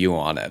points of view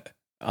on it.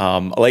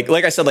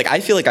 Like I said, I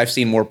feel like I've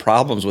seen more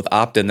problems with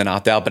opt-in than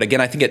opt-out, but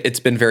again, I think it's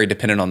been very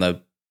dependent on the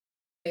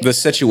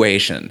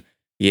situation.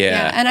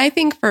 Yeah. And I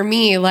think for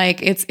me,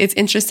 it's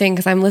interesting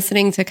because I'm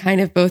listening to kind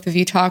of both of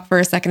you talk for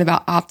a second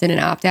about opt-in and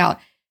opt-out.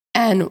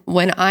 And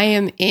when I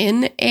am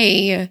in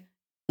a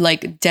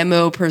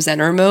demo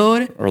presenter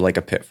mode, or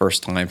a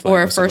first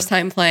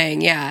time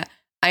playing, yeah,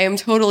 I am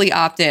totally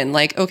opt-in.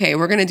 Okay,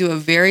 we're going to do a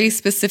very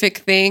specific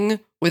thing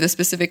with a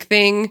specific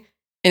thing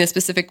in a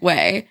specific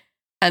way.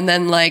 And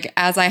then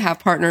as I have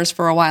partners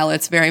for a while,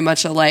 it's very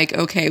much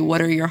okay, what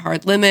are your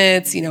hard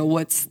limits?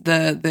 What's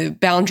the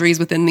boundaries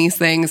within these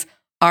things?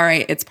 All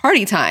right, it's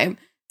party time.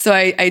 So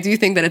I do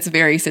think that it's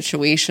very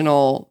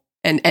situational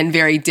and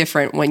very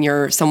different when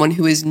you're someone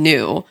who is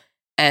new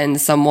and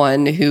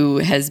someone who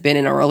has been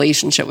in a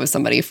relationship with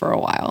somebody for a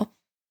while.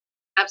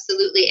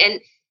 Absolutely. And,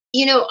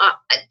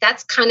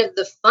 that's kind of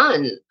the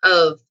fun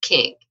of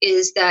kink,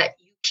 is that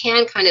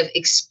can kind of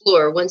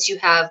explore, once you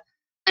have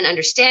an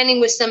understanding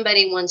with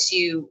somebody, once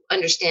you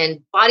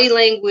understand body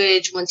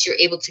language, once you're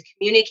able to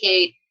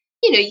communicate,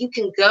 you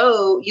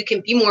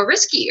can be more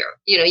riskier.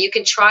 You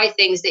can try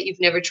things that you've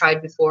never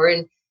tried before.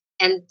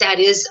 And that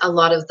is a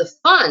lot of the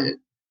fun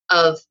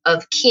of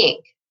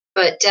kink.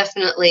 But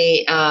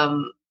definitely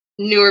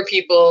newer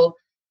people,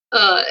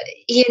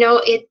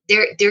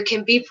 there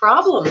can be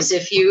problems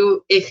if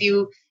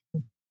you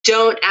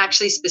don't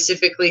actually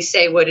specifically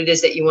say what it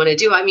is that you want to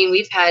do. I mean,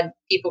 we've had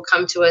people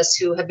come to us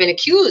who have been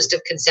accused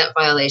of consent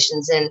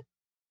violations,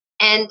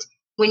 and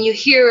when you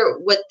hear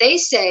what they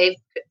say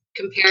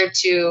compared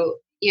to,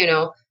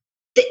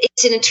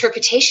 it's an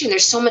interpretation.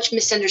 There's so much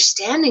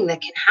misunderstanding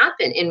that can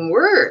happen in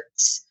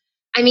words.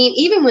 I mean,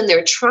 even when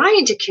they're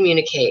trying to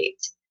communicate,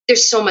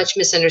 there's so much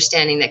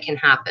misunderstanding that can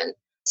happen.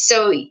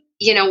 So,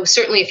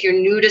 certainly if you're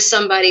new to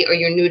somebody or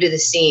you're new to the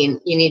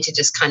scene, you need to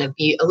just kind of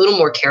be a little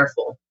more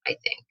careful, I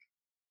think.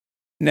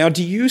 Now,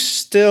 do you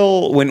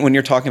still, when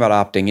you're talking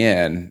about opting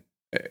in,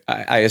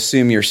 I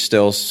assume you're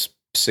still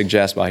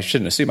well, I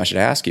shouldn't assume, I should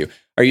ask you,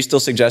 are you still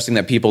suggesting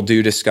that people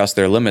do discuss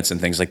their limits and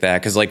things like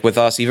that? Because like with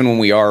us, even when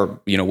we are,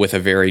 with a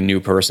very new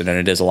person and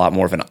it is a lot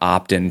more of an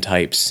opt-in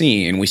type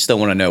scene, we still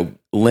want to know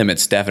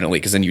limits, definitely,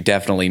 because then you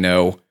definitely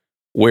know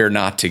where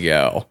not to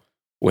go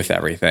with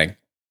everything.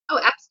 Oh,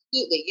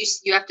 absolutely.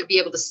 You have to be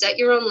able to set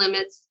your own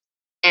limits,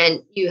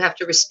 and you have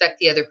to respect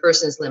the other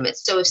person's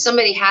limits. So if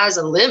somebody has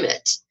a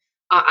limit,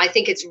 I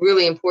think it's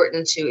really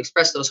important to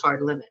express those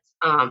hard limits,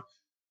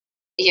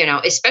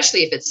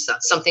 especially if it's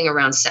something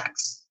around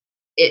sex.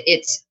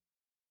 It's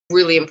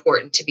really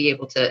important to be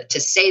able to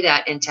say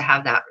that and to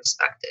have that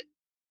respected.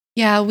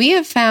 Yeah, we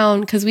have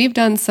found, because we've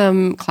done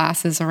some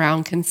classes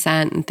around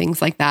consent and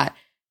things like that.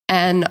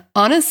 And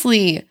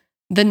honestly,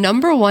 the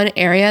number one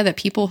area that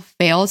people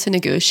fail to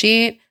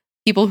negotiate,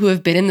 people who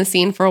have been in the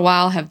scene for a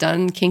while, have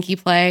done kinky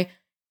play,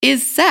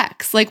 is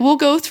sex. Like we'll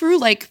go through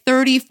like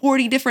 30,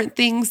 40 different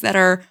things that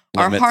are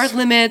our hard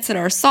limits and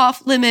our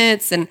soft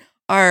limits and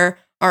our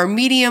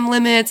medium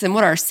limits and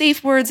what our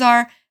safe words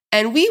are.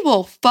 And we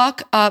will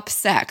fuck up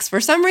sex. For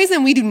some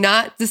reason, we do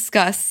not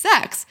discuss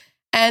sex.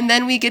 And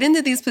then we get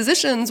into these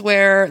positions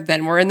where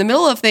then we're in the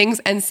middle of things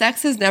and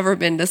sex has never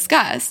been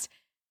discussed.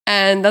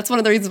 And that's one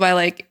of the reasons why,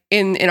 like,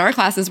 in our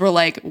classes, we're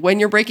like, when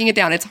you're breaking it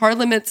down, it's hard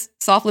limits,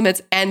 soft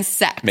limits, and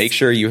sex. Make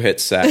sure you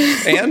hit sex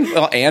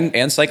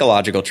and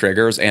psychological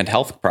triggers and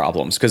health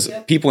problems. Because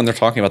people, when they're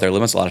talking about their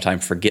limits, a lot of time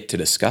forget to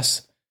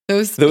discuss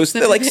those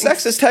like things.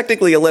 Sex is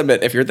technically a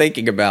limit if you're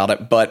thinking about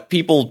it. But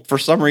people, for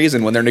some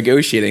reason, when they're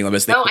negotiating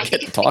limits, they forget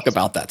to talk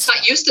about that stuff.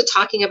 Not used to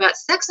talking about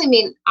sex. I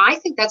mean, I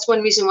think that's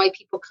one reason why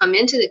people come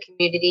into the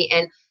community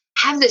and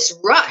have this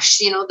rush,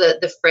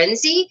 the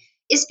frenzy,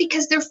 is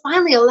because they're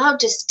finally allowed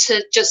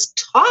to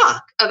just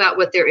talk about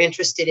what they're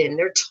interested in.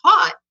 They're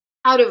taught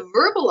how to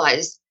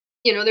verbalize,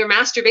 their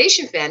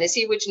masturbation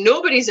fantasy, which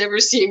nobody's ever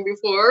seen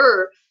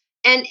before.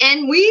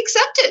 And we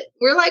accept it.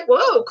 We're like,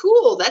 whoa,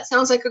 cool. That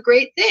sounds like a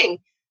great thing.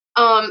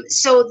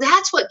 So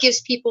that's what gives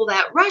people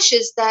that rush,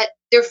 is that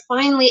they're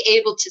finally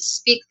able to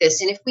speak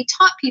this. And if we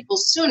taught people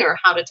sooner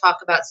how to talk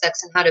about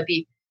sex and how to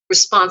be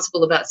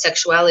responsible about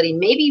sexuality,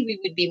 maybe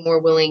we would be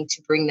more willing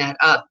to bring that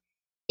up.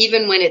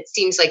 Even when it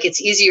seems like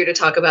it's easier to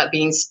talk about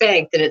being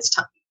spanked than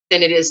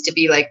it is to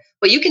be like,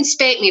 well, you can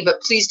spank me, but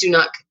please do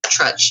not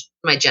touch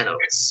my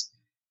genitals.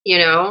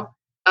 You'll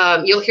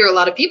hear a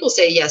lot of people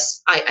say,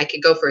 yes, I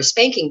could go for a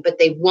spanking, but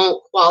they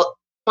won't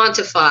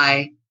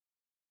quantify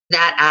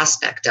that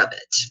aspect of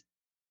it.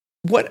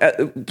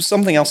 What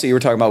something else that you were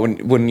talking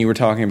about when you were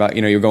talking about,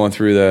 you're going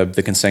through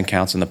the consent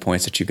counts and the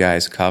points that you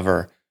guys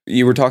cover.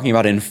 You were talking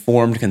about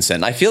informed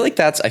consent. I feel like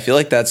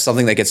that's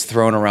something that gets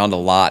thrown around a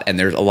lot, and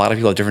there's a lot of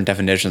people have different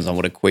definitions on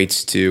what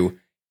equates to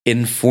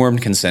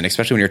informed consent,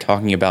 especially when you're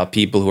talking about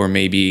people who are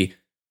maybe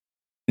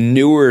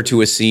newer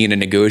to a scene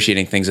and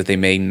negotiating things that they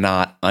may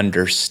not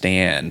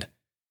understand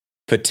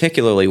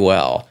particularly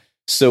well.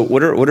 So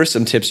what are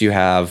some tips you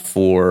have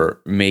for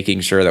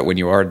making sure that when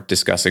you are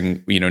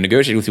discussing,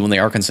 negotiating with people when they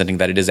are consenting,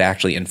 that it is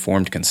actually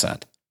informed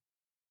consent?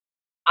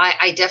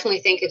 I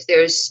definitely think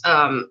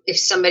if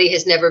somebody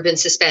has never been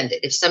suspended,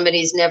 if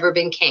somebody's never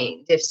been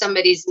caned, if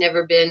somebody's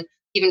never been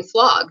even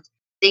flogged,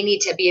 they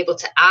need to be able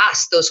to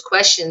ask those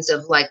questions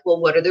of like,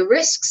 well, what are the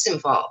risks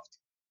involved?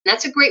 And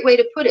that's a great way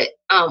to put it.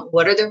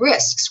 What are the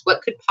risks?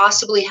 What could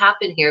possibly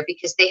happen here?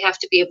 Because they have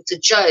to be able to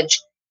judge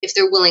if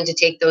they're willing to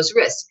take those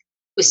risks.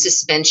 With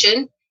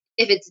suspension,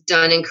 if it's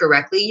done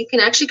incorrectly, you can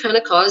actually kind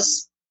of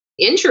cause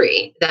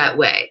injury that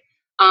way.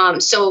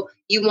 So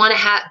you want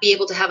to be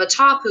able to have a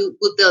top who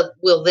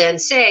will then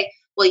say,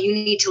 well, you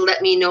need to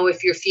let me know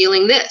if you're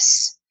feeling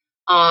this,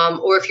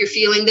 or if you're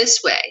feeling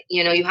this way.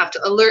 You have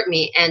to alert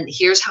me, and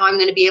here's how I'm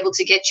going to be able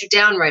to get you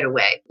down right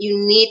away. You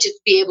need to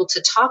be able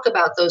to talk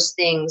about those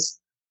things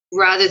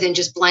rather than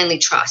just blindly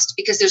trust,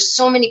 because there's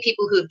so many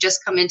people who have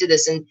just come into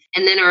this and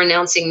then are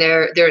announcing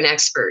they're an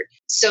expert.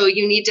 So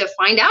you need to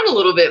find out a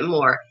little bit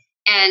more.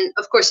 And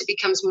of course, it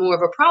becomes more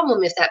of a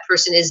problem if that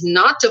person is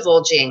not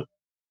divulging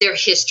their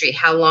history,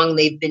 how long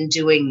they've been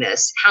doing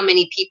this, how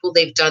many people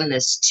they've done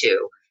this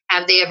to,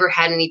 Have they ever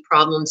had any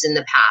problems in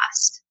the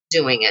past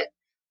doing it?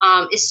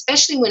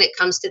 Especially when it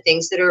comes to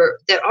things that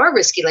are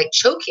risky, like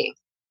choking.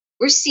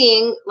 We're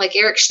seeing, like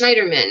Eric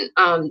Schneiderman,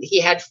 he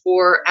had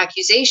 4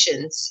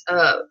 accusations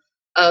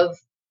of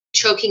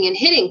choking and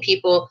hitting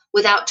people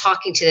without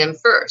talking to them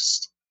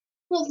first.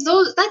 Well,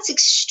 that's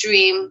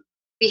extreme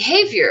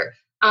behavior.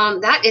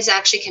 That is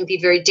actually can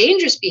be very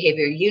dangerous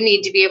behavior. You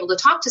need to be able to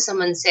talk to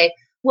someone and say,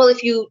 well,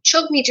 if you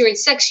choke me during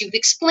sex, you've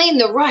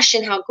explained the rush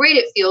and how great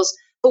it feels,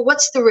 but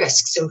what's the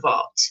risks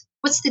involved?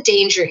 What's the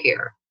danger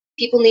here?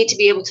 People need to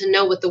be able to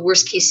know what the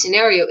worst case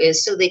scenario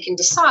is so they can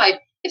decide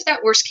if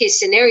that worst case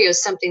scenario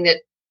is something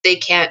that they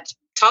can't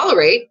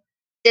tolerate,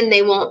 then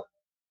they won't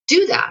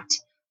do that.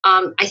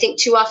 I think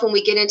too often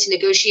we get into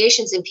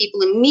negotiations and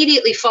people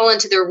immediately fall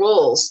into their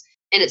roles,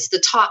 and it's the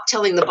top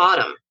telling the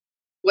bottom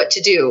what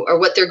to do or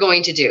what they're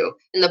going to do.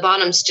 And the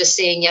bottom's just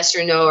saying yes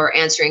or no or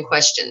answering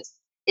questions.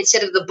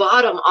 Instead of the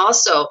bottom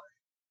also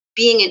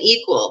being an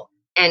equal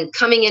and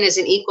coming in as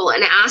an equal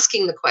and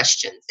asking the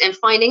questions and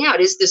finding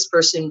out, is this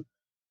person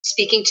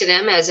speaking to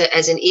them as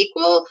an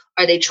equal?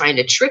 Are they trying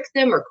to trick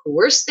them or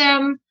coerce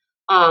them?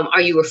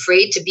 Are you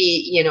afraid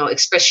to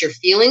express your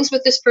feelings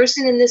with this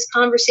person in this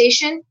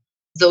conversation?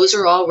 Those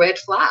are all red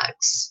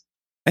flags.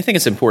 I think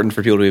it's important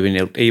for people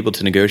to be able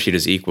to negotiate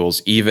as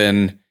equals,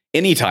 even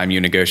anytime you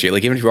negotiate,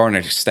 like even if you are in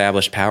an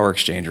established power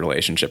exchange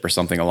relationship or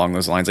something along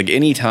those lines, like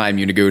anytime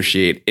you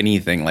negotiate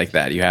anything like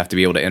that, you have to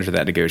be able to enter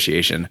that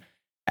negotiation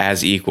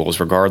as equals,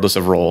 regardless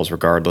of roles,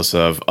 regardless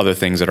of other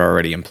things that are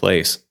already in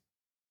place.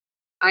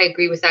 I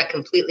agree with that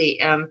completely.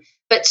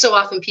 But so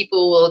often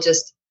people will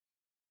just,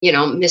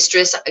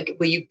 mistress,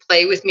 will you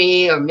play with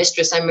me? Or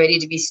mistress, I'm ready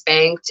to be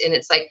spanked. And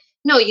it's like,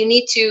 no, you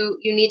need to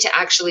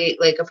actually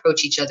like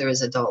approach each other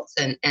as adults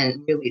and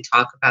really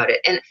talk about it.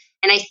 And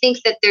I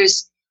think that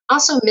there's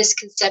also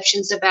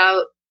misconceptions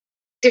about,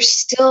 there's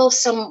still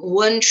some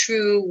one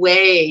true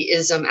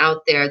way-ism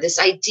out there. This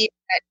idea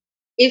that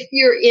if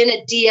you're in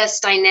a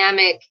DS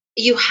dynamic,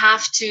 you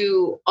have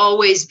to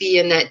always be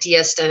in that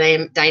DS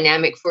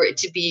dynamic for it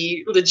to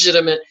be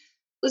legitimate.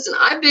 Listen,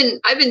 I've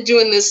been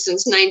doing this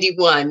since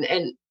 91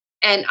 and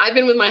I've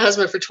been with my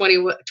husband for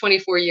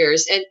 24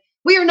 years, and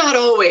we are not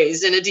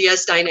always in a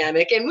DS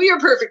dynamic, and we are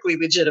perfectly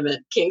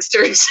legitimate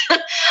kinksters.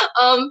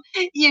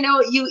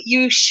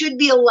 You should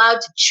be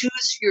allowed to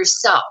choose for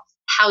yourself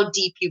how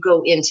deep you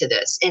go into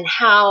this and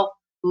how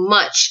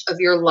much of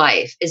your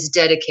life is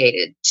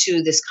dedicated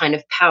to this kind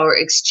of power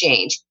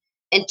exchange.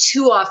 And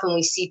too often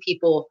we see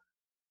people,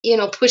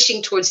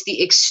 pushing towards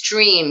the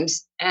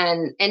extremes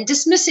and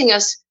dismissing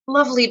us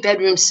lovely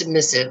bedroom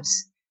submissives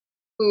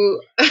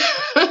who,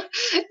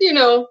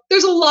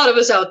 there's a lot of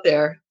us out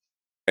there.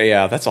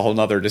 Yeah, that's a whole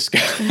nother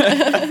discussion.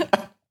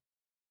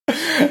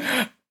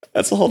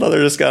 That's a whole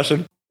nother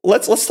discussion.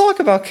 Let's talk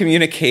about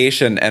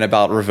communication and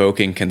about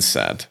revoking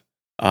consent,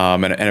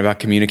 and about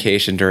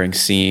communication during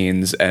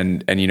scenes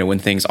and when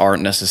things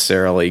aren't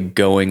necessarily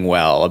going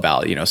well,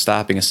 about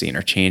stopping a scene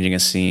or changing a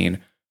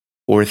scene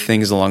or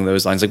things along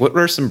those lines. Like, what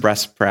are some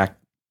best practices?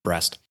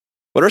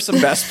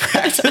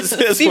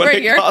 See where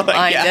your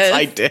mind yes, is.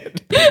 I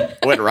did.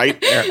 Went right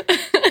there.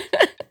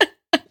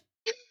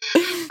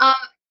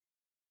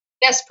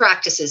 Best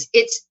practices.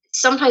 It's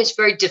sometimes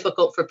very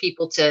difficult for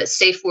people to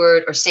safe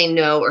word or say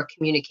no or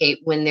communicate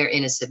when they're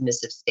in a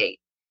submissive state.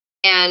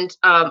 And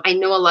I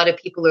know a lot of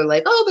people are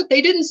like, oh, but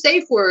they didn't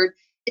safe word.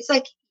 It's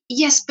like,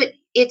 yes, but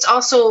it's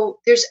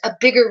also, there's a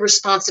bigger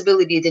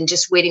responsibility than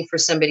just waiting for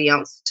somebody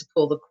else to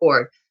pull the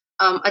cord.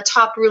 A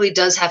top really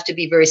does have to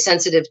be very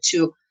sensitive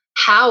to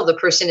how the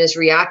person is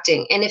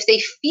reacting. And if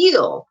they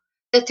feel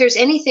that there's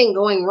anything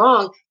going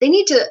wrong, they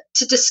need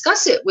to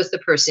discuss it with the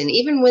person,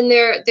 even when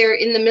they're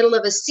in the middle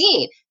of a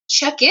scene.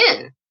 Check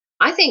in.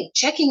 I think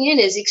checking in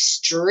is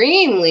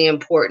extremely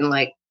important.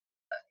 Like,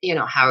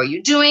 how are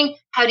you doing?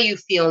 How do you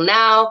feel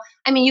now?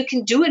 I mean, you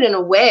can do it in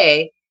a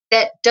way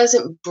that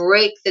doesn't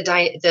break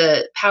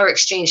the power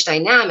exchange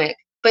dynamic,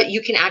 but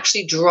you can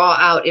actually draw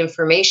out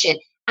information.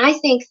 I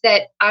think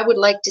that I would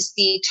like to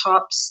see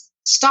tops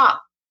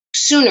stop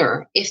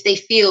sooner if they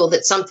feel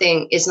that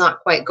something is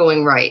not quite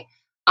going right.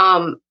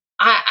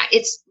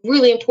 It's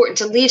really important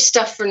to leave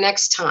stuff for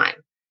next time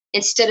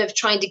instead of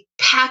trying to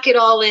pack it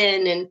all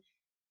in and,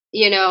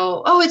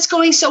 oh, it's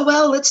going so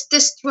well, let's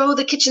just throw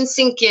the kitchen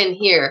sink in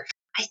here.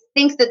 I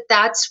think that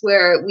that's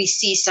where we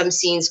see some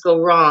scenes go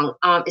wrong,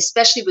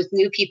 especially with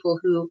new people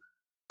who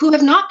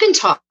have not been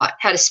taught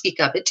how to speak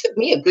up. It took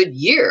me a good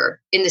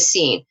year in the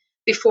scene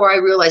before I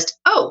realized,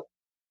 oh,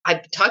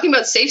 I've been talking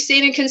about safe,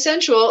 sane, and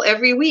consensual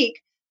every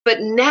week, but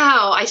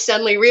now I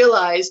suddenly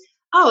realize,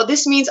 oh,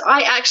 this means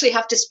I actually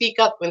have to speak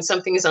up when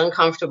something is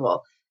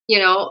uncomfortable.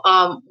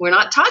 We're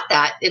not taught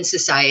that in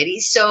society.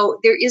 So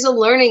there is a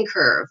learning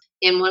curve.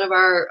 In one of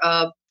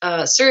our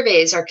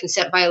surveys, our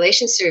consent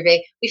violation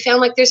survey, we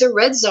found like there's a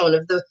red zone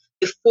of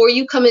before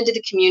you come into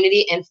the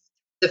community and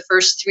the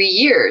first 3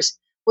 years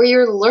where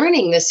you're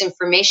learning this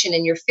information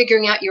and you're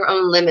figuring out your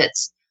own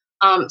limits.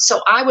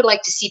 So I would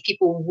like to see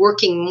people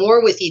working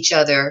more with each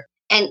other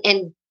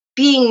and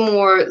being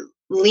more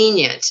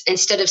lenient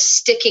instead of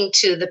sticking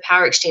to the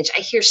power exchange. I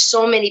hear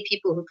so many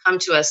people who come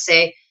to us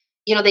say,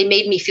 they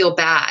made me feel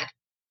bad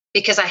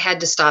because I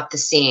had to stop the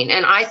scene.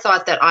 And I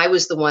thought that I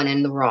was the one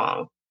in the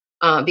wrong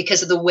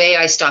because of the way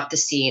I stopped the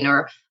scene,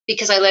 or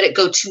because I let it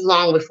go too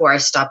long before I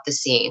stopped the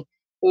scene,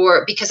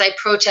 or because I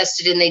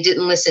protested and they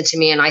didn't listen to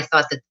me and I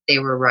thought that they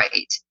were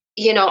right.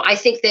 I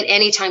think that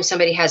anytime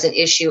somebody has an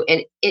issue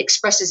and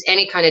expresses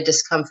any kind of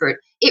discomfort,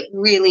 it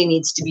really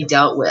needs to be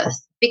dealt with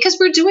because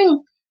we're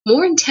doing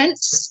more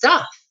intense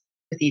stuff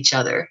with each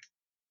other.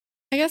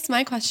 I guess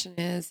my question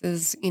is,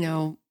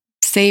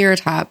 say you're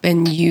top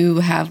and you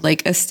have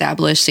like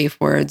established safe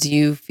words,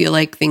 you feel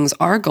like things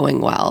are going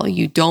well,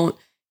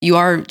 you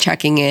are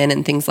checking in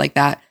and things like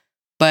that,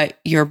 but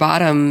your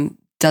bottom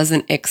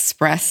doesn't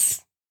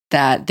express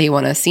that they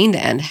want a scene to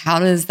end. How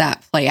does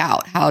that play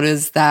out? How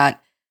does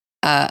that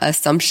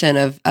assumption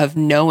of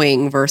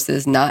knowing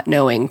versus not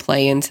knowing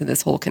play into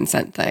this whole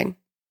consent thing?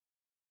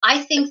 I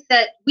think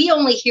that we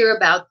only hear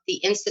about the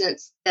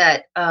incidents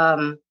that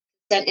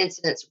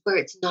incidents where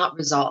it's not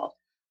resolved.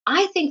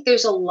 I think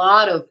there's a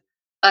lot of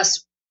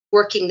us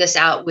working this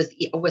out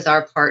with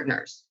our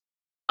partners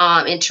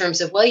in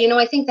terms of,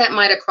 I think that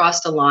might have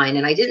crossed a line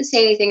and I didn't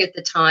say anything at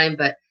the time,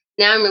 but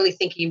now I'm really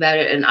thinking about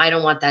it and I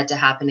don't want that to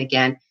happen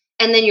again.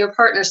 And then your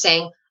partner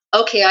saying,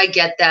 okay, I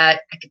get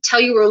that. I could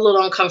tell you were a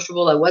little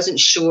uncomfortable. I wasn't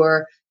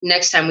sure.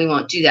 Next time we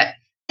won't do that.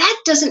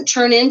 That doesn't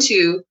turn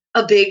into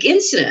a big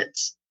incident.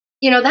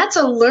 That's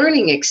a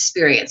learning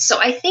experience. So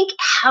I think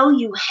how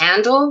you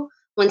handle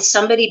when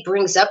somebody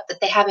brings up that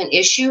they have an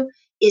issue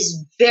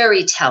is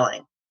very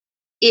telling.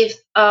 If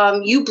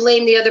you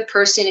blame the other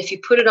person, if you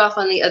put it off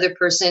on the other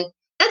person,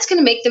 that's going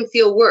to make them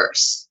feel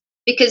worse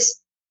because,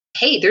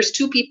 hey, there's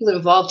two people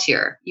involved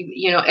here.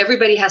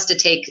 Everybody has to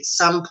take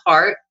some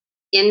part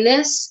in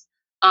this.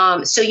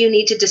 So you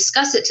need to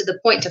discuss it to the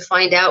point to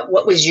find out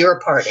what was your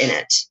part in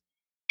it.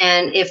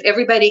 And if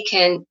everybody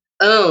can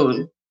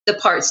own the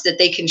parts that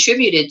they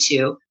contributed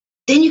to,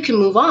 then you can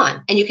move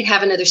on and you can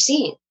have another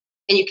scene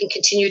and you can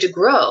continue to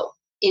grow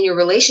in your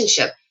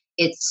relationship.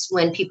 It's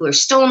when people are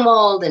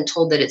stonewalled and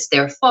told that it's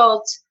their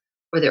fault,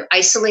 or they're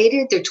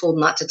isolated, they're told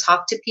not to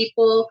talk to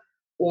people,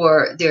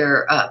 or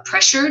they're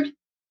pressured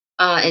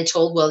and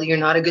told, well, you're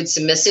not a good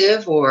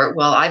submissive, or,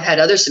 well, I've had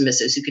other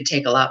submissives who could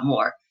take a lot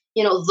more.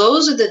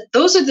 Those are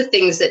the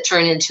things that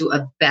turn into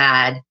a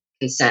bad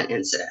consent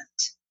incident.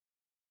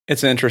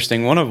 It's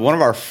interesting. One of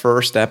our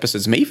first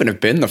episodes, may even have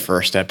been the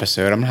first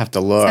episode. I'm gonna have to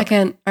look.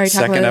 Are you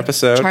talking about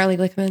episode? Charlie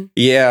Glickman?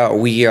 Yeah,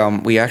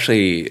 we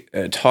actually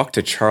talked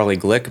to Charlie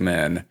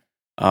Glickman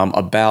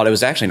about. It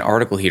was actually an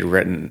article he'd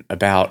written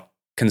about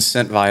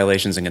consent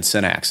violations and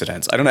consent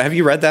accidents. I don't know. Have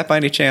you read that by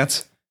any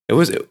chance? It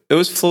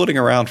was floating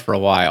around for a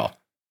while.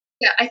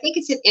 Yeah, I think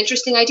it's an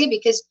interesting idea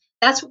because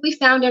that's what we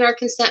found in our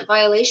consent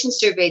violation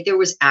survey. There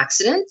was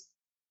accidents,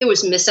 there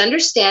was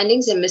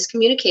misunderstandings and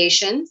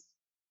miscommunications.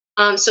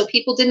 So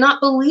people did not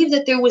believe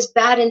that there was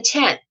bad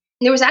intent.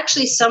 And there was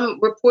actually some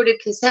reported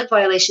consent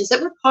violations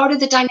that were part of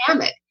the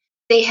dynamic.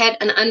 They had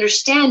an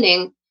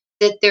understanding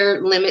that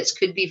their limits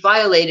could be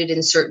violated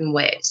in certain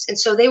ways. And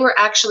so they were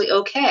actually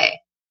okay.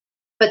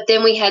 But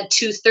then we had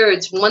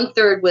 2/3.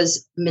 1/3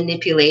 was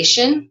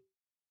manipulation,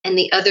 and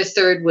the other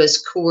third was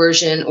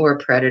coercion or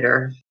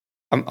predator.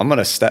 I'm going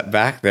to step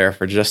back there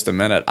for just a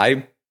minute.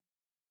 I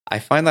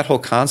find that whole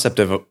concept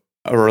of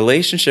a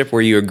relationship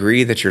where you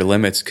agree that your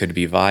limits could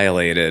be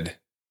violated.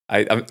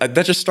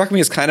 That just struck me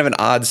as kind of an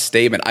odd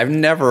statement. I've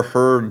never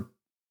heard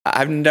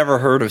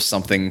of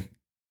something.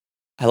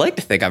 I like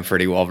to think I'm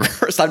pretty well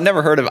versed. I've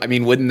never heard of. I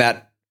mean,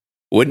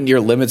 wouldn't your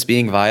limits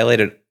being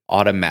violated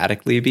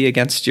automatically be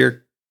against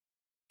your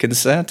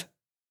consent?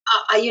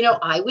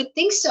 I would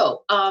think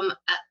so.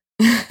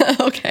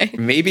 Okay.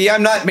 Maybe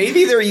I'm not.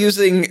 Maybe they're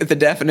using the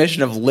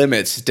definition of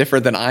limits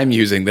different than I'm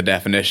using the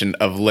definition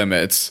of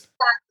limits.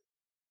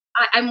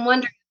 I'm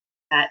wondering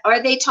that.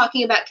 Are they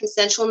talking about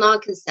consensual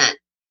non-consent,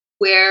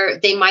 where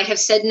they might have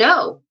said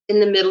no in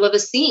the middle of a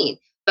scene,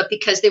 but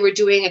because they were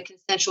doing a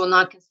consensual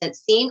non-consent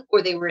scene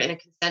or they were in a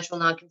consensual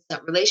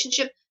non-consent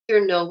relationship,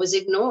 their no was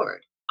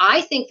ignored?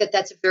 I think that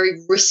that's a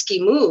very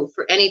risky move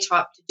for any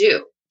top to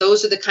do.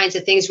 Those are the kinds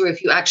of things where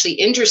if you actually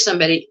injure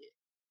somebody,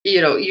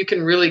 you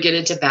can really get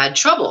into bad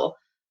trouble.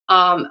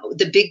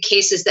 The big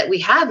cases that we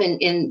have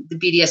in the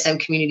BDSM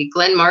community,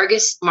 Glenn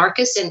Marcus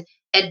and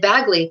Ed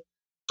Bagley,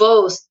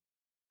 both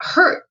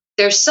hurt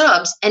their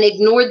subs and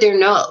ignored their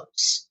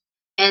no's.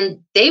 And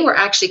they were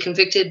actually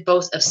convicted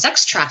both of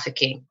sex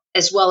trafficking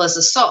as well as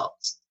assault.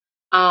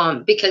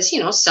 Because,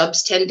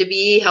 subs tend to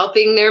be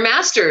helping their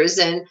masters,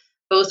 and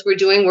both were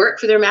doing work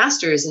for their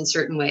masters in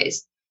certain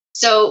ways.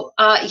 So,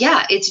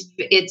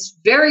 it's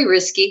very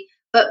risky.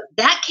 But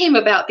that came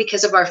about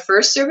because of our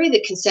first survey,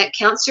 the consent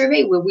count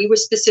survey, where we were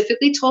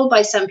specifically told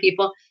by some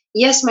people,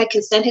 yes, my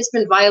consent has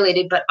been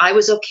violated, but I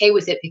was okay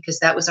with it because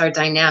that was our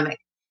dynamic.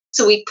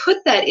 So we put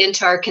that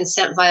into our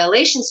consent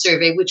violation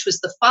survey, which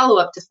was the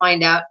follow-up to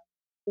find out,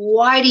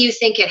 why do you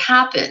think it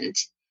happened?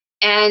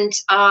 And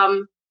 7%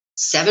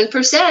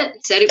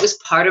 said it was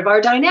part of our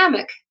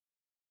dynamic.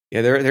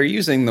 Yeah, they're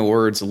using the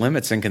words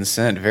limits and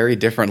consent very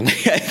differently,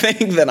 I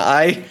think, than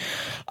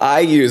I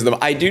use them.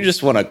 I do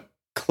just want to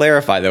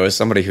clarify, though, as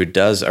somebody who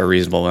does a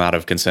reasonable amount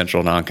of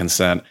consensual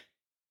non-consent,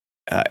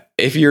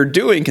 if you're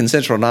doing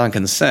consensual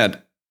non-consent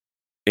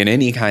in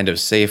any kind of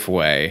safe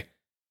way,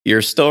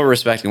 you're still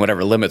respecting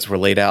whatever limits were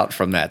laid out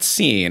from that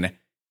scene.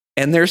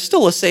 And there's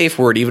still a safe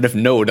word, even if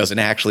no doesn't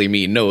actually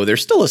mean no.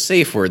 There's still a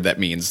safe word that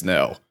means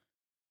no.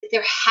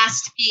 There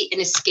has to be an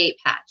escape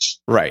hatch.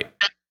 Right.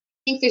 I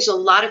think there's a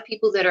lot of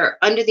people that are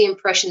under the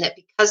impression that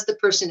because the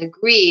person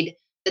agreed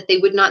that they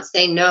would not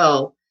say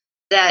no,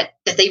 that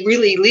they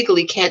really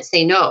legally can't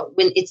say no,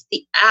 when it's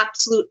the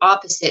absolute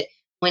opposite.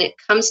 When it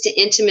comes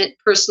to intimate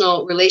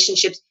personal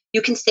relationships,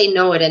 you can say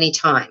no at any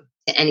time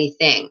to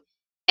anything.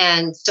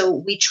 And so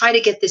we try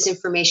to get this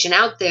information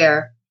out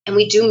there, and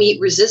we do meet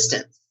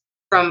resistance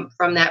from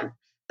that.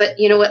 But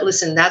you know what?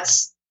 Listen,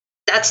 that's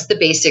the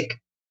basic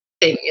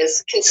thing,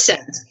 is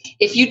consent.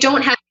 If you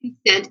don't have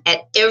consent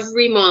at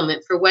every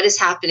moment for what is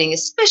happening,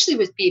 especially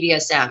with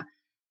BDSM,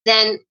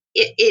 then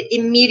it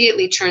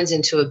immediately turns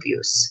into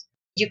abuse.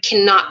 You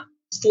cannot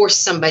force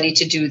somebody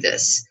to do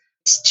this.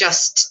 It's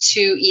just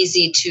too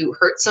easy to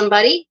hurt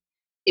somebody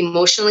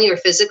emotionally or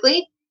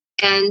physically,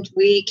 and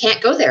we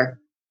can't go there.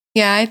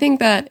 Yeah, I think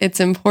that it's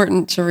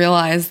important to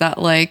realize that,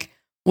 like,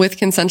 with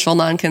consensual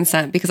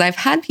non-consent, because I've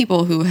had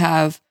people who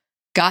have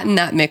gotten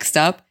that mixed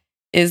up,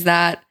 is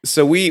that...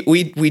 So we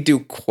do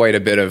quite a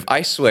bit of...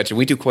 I switch, and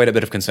we do quite a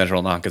bit of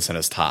consensual non-consent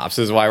as tops.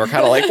 This is why we're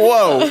kind of like,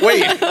 whoa,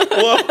 wait,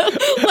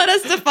 whoa. Let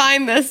us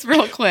define this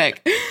real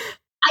quick.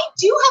 I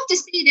do have to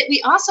say that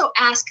we also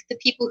ask the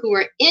people who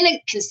are in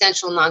a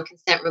consensual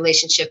non-consent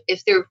relationship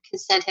if their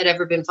consent had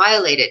ever been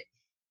violated.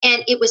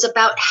 And it was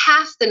about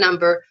half the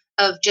number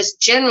of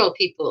just general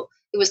people.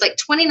 It was like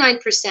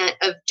 29%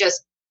 of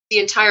just the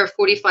entire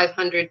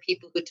 4,500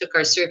 people who took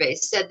our survey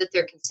said that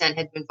their consent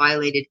had been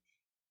violated.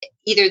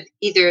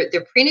 Either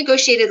their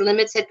pre-negotiated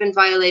limits had been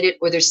violated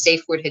or their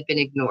safe word had been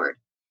ignored.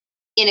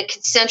 In a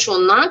consensual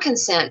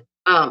non-consent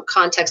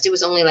context, it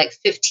was only like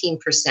 15%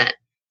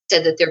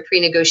 said that their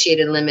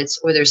pre-negotiated limits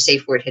or their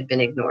safe word had been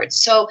ignored.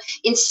 So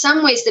in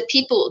some ways, the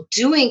people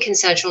doing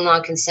consensual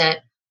non-consent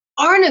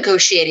are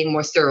negotiating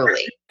more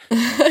thoroughly.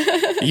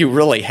 You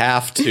really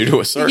have to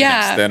a certain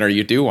extent, or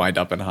you do wind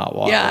up in hot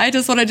water. Yeah, I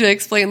just wanted to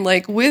explain,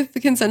 like, with the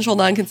consensual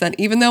non-consent,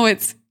 even though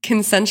it's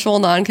consensual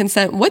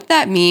non-consent, what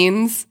that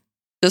means,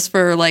 just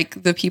for,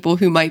 like, the people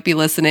who might be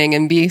listening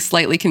and be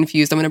slightly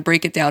confused, I'm going to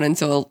break it down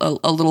into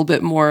a little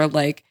bit more,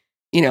 like,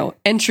 you know,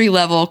 entry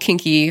level,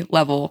 kinky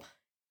level,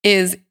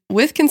 is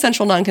with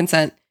consensual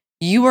non-consent,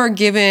 you are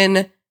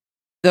given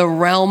the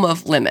realm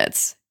of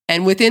limits.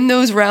 And within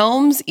those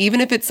realms,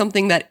 even if it's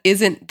something that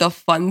isn't the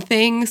fun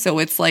thing, so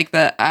it's like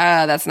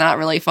that's not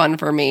really fun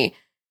for me,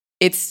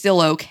 it's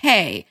still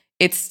okay.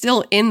 It's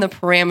still in the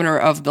parameter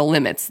of the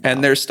limits, though.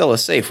 And there's still a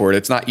safe word.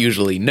 It's not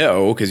usually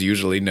no, because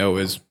usually no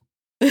is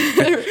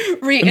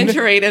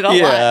reiterated a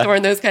lot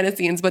during those kind of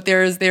scenes. But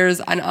there's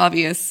an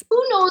obvious...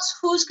 Who knows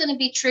who's going to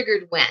be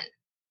triggered when?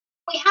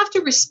 We have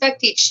to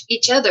respect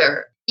each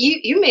other.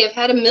 You may have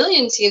had a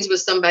million scenes with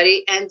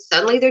somebody and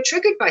suddenly they're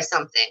triggered by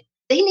something.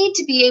 They need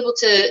to be able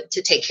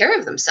to take care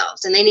of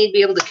themselves, and they need to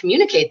be able to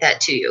communicate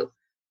that to you,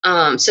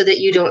 so that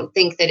you don't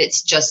think that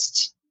it's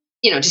just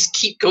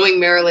keep going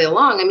merrily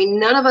along. I mean,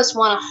 none of us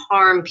want to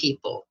harm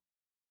people.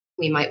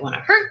 We might want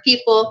to hurt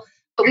people,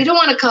 but we don't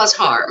want to cause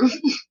harm.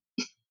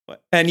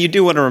 And you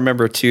do want to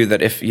remember too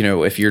that if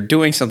you're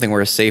doing something where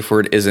a safe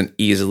word isn't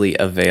easily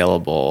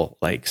available,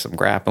 like some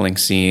grappling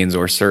scenes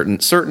or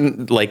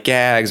certain like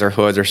gags or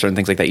hoods or certain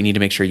things like that, you need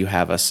to make sure you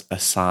have a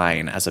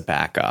sign as a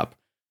backup.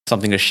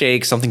 Something to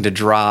shake, something to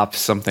drop,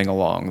 something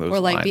along those lines.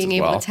 Or like being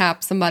able to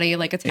tap somebody,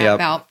 like a tap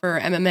out for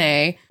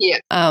MMA.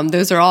 Yeah.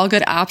 Those are all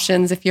good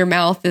options if your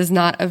mouth is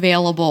not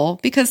available,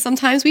 because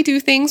sometimes we do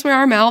things where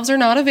our mouths are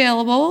not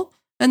available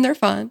and they're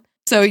fun.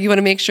 So you want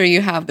to make sure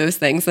you have those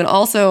things. And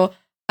also,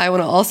 I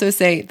want to also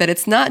say that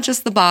it's not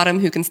just the bottom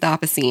who can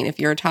stop a scene. If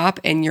you're a top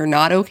and you're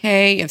not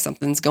okay, if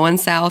something's going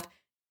south,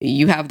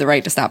 you have the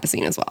right to stop a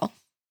scene as well.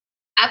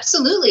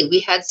 Absolutely. We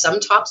had some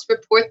tops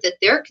report that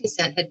their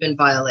consent had been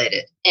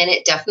violated, and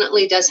it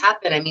definitely does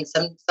happen. I mean,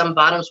 some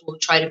bottoms will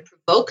try to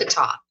provoke a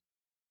top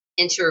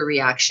into a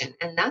reaction,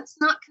 and that's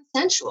not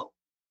consensual.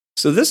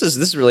 So this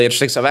is really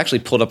interesting. So I've actually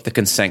pulled up the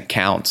consent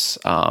counts.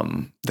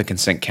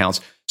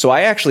 So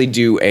I actually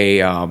do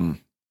a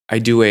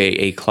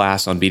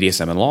class on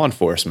BDSM and law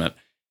enforcement.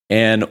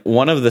 And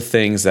one of the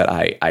things that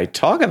I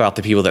talk about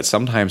to people that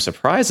sometimes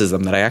surprises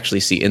them that I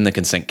actually see in the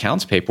consent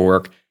counts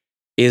paperwork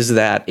is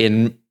that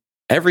in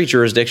every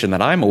jurisdiction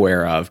that I'm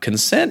aware of,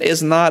 consent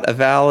is not a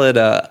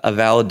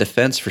valid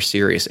defense for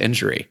serious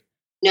injury.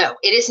 No,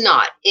 it is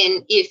not.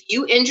 And if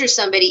you injure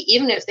somebody,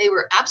 even if they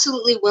were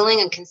absolutely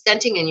willing and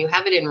consenting and you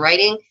have it in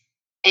writing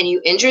and you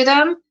injure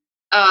them,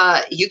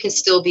 you can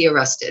still be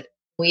arrested.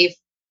 We've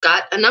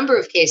got a number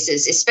of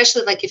cases,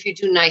 especially like if you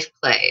do knife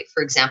play,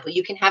 for example,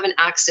 you can have an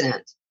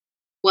accident.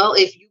 Well,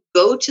 if you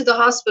go to the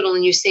hospital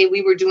and you say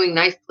we were doing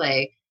knife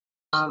play,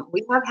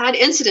 we have had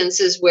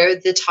incidences where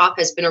the top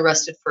has been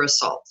arrested for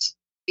assault.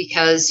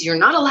 because you're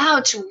not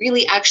allowed to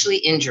really actually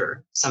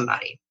injure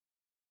somebody.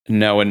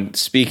 No, and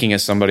speaking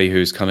as somebody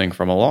who's coming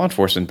from a law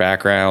enforcement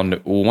background,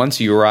 once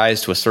you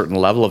rise to a certain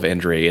level of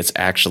injury, it's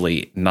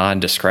actually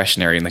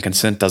non-discretionary, and the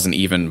consent doesn't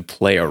even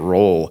play a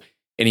role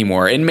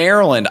anymore. In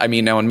Maryland,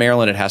 now in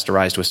Maryland, it has to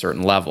rise to a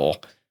certain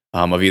level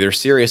of either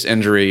serious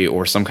injury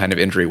or some kind of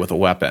injury with a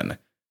weapon.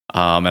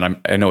 And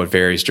I know it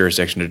varies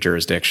jurisdiction to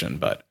jurisdiction,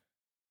 but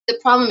the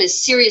problem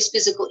is serious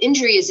physical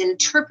injury is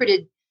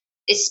interpreted,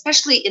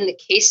 especially in the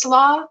case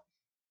law,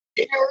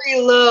 very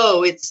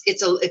low. It's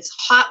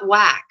hot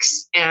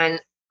wax and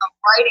a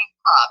writing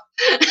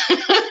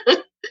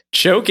prop.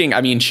 Choking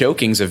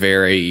is a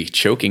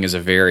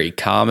very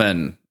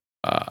common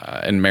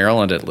in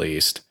Maryland, at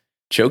least.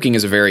 Choking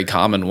is a very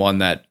common one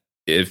that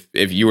if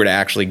you were to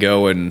actually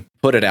go and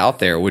put it out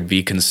there, would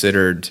be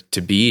considered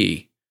to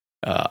be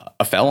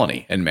a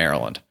felony in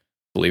Maryland,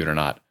 believe it or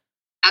not.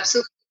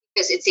 Absolutely,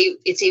 because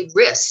it's a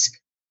risk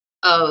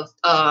of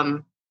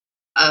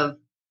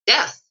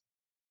death.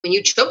 When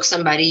you choke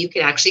somebody, you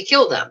can actually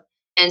kill them.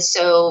 And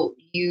so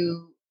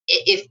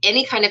if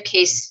any kind of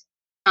case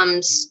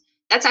comes,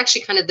 that's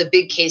actually kind of the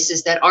big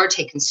cases that are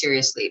taken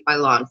seriously by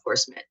law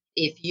enforcement.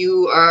 If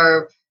you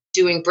are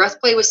doing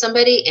breath play with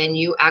somebody and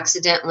you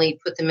accidentally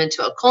put them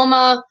into a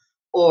coma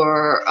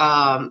or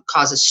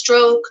cause a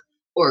stroke,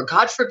 or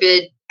God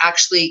forbid,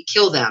 actually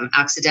kill them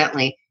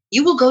accidentally,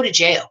 you will go to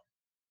jail.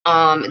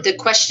 The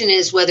question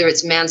is whether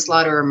it's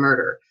manslaughter or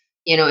murder.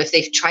 If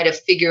they try to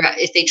think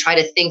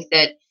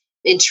that,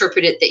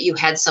 interpret it that you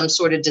had some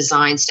sort of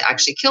designs to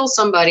actually kill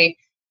somebody,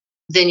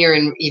 then you're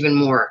in even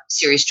more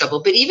serious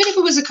trouble. But even if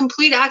it was a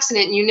complete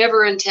accident and you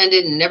never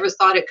intended and never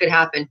thought it could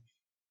happen,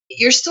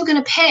 you're still going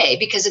to pay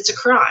because it's a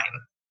crime.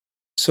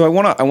 So I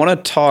want to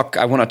talk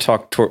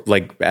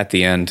like at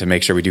the end to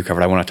make sure we do cover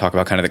it. I want to talk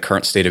about kind of the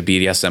current state of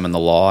BDSM and the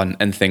law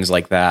and things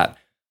like that.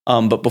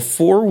 But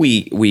before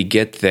we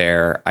get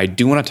there, I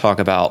do want to talk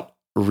about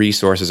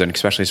resources, and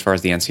especially as far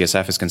as the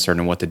NCSF is concerned,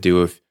 and what to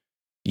do if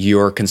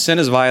your consent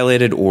is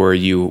violated or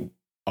you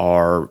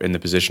are in the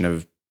position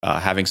of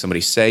having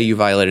somebody say you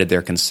violated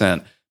their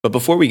consent. But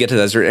before we get to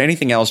that, is there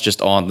anything else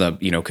just on the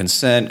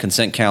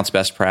consent counts,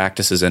 best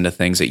practices, into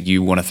things that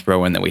you want to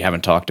throw in that we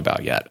haven't talked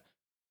about yet?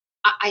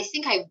 I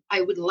think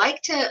I would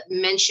like to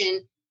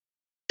mention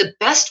the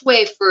best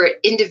way for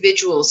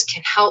individuals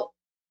can help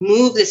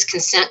move this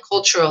consent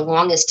culture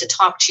along is to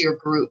talk to your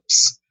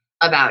groups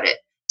about it,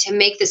 to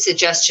make the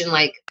suggestion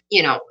like,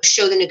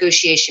 show the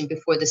negotiation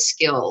before the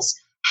skills,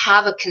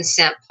 have a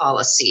consent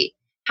policy,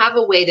 have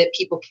a way that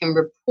people can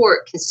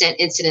report consent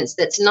incidents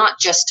that's not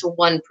just to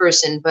one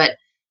person, but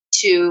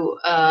to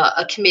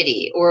a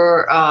committee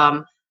or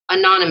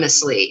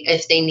anonymously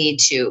if they need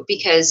to.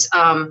 Because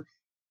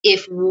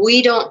if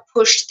we don't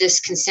push this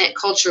consent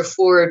culture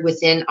forward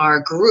within our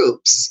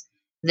groups,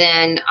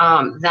 then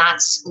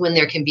that's when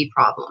there can be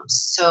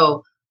problems.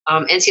 So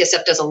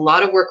NCSF does a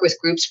lot of work with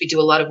groups. We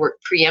do a lot of work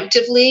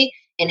preemptively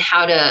in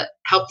how to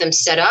help them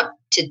set up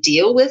to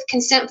deal with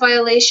consent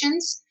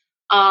violations.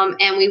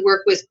 And we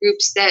work with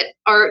groups that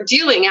are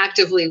dealing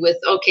actively with,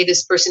 okay,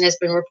 this person has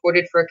been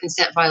reported for a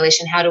consent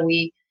violation. How do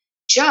we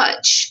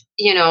judge?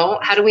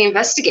 How do we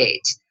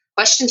investigate?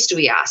 Questions do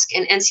we ask?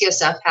 And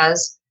NCSF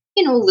has,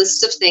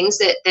 lists of things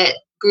that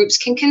groups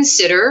can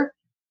consider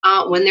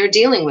when they're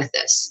dealing with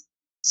this.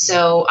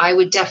 So I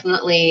would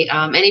definitely,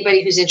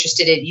 anybody who's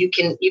interested in it, you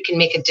can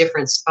make a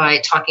difference by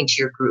talking to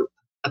your group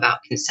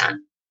about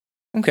consent.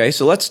 Okay,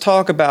 so let's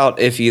talk about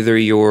if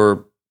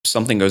either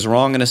something goes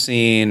wrong in a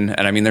scene,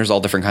 and there's all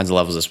different kinds of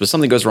levels of this, but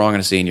something goes wrong in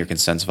a scene, your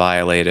consent's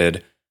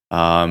violated,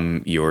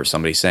 you're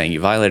somebody saying you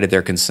violated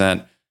their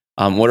consent.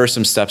 What are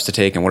some steps to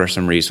take, and what are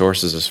some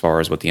resources as far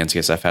as what the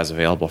NCSF has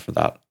available for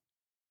that?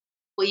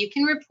 Well, you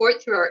can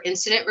report through our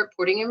incident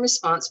reporting and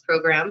response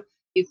program.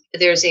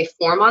 There's a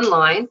form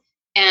online,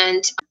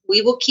 and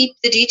we will keep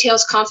the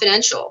details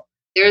confidential.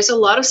 There's a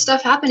lot of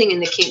stuff happening in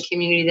the kink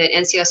community that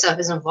NCSF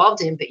is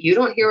involved in, but you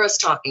don't hear us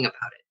talking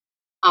about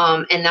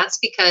it. And that's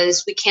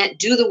because we can't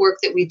do the work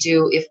that we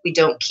do if we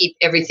don't keep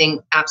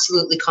everything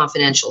absolutely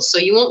confidential. So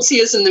you won't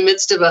see us in the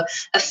midst of a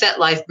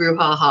FetLife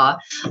brouhaha.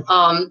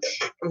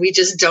 We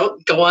just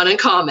don't go on and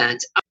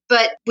comment.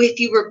 But if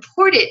you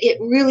report it, it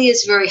really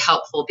is very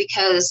helpful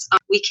because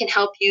we can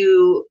help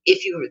you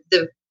if you're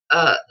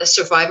a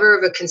survivor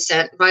of a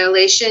consent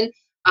violation.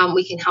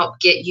 We can help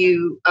get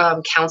you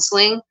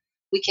counseling.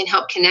 We can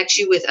help connect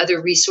you with other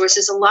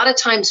resources. A lot of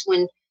times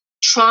when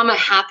trauma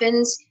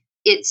happens,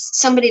 it's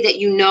somebody that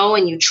you know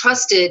and you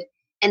trusted,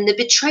 and the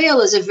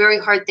betrayal is a very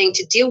hard thing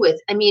to deal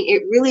with.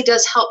 It really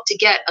does help to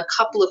get a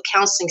couple of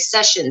counseling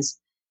sessions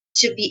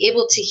to be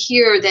able to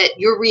hear that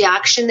your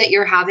reaction that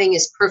you're having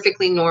is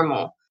perfectly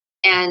normal.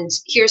 And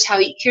here's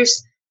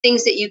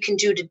things that you can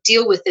do to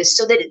deal with this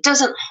so that it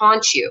doesn't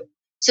haunt you,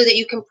 so that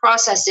you can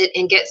process it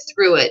and get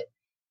through it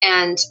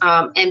and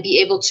be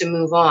able to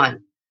move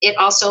on. It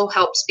also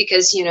helps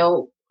because,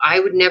 I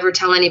would never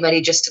tell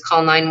anybody just to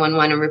call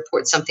 911 and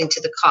report something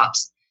to the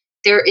cops.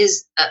 There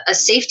is a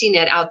safety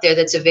net out there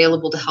that's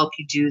available to help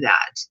you do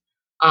that.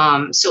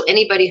 So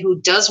anybody who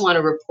does want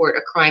to report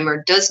a crime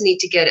or does need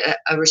to get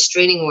a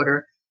restraining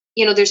order,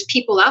 there's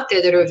people out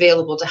there that are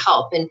available to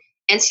help. And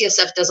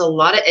NCSF does a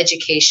lot of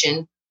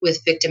education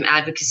with victim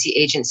advocacy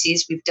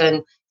agencies. We've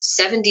done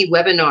 70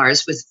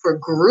 webinars for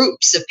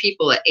groups of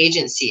people at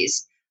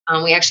agencies.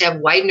 We actually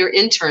have Widener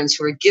interns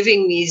who are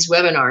giving these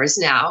webinars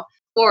now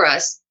for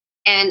us.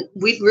 And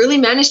we've really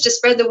managed to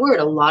spread the word.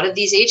 A lot of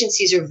these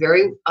agencies are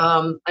very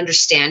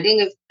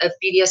understanding of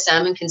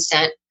BDSM and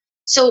consent.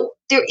 So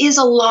there is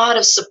a lot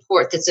of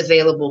support that's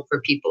available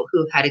for people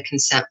who've had a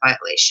consent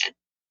violation.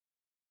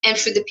 And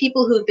for the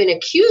people who've been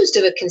accused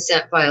of a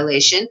consent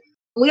violation,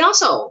 we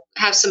also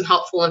have some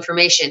helpful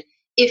information.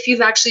 If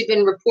you've actually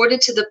been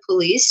reported to the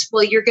police,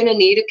 well, you're going to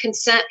need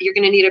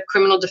a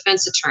criminal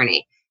defense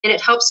attorney. And it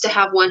helps to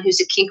have one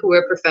who's a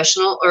kink-aware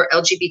professional or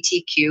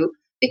LGBTQ,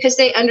 because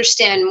they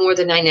understand more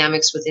the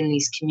dynamics within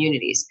these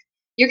communities.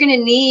 You're going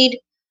to need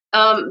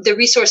the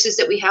resources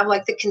that we have,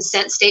 like the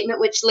consent statement,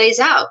 which lays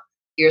out,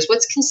 here's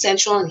what's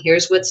consensual and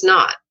here's what's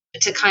not,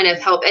 to kind of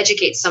help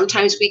educate.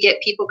 Sometimes we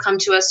get people come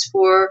to us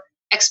for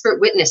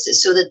expert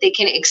witnesses so that they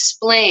can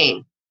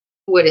explain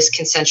what is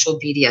consensual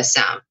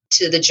BDSM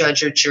to the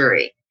judge or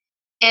jury.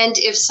 And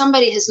if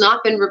somebody has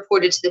not been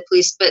reported to the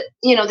police, but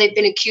they've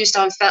been accused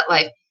on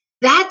FetLife,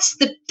 that's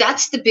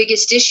the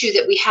biggest issue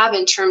that we have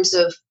in terms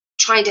of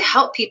trying to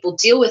help people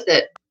deal with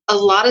it. A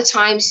lot of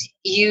times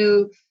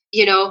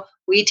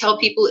we tell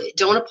people,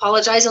 don't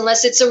apologize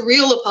unless it's a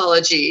real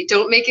apology.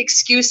 Don't make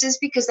excuses,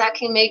 because that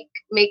can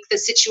make the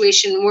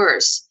situation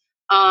worse.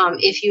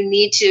 If you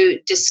need to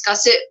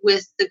discuss it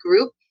with the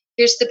group,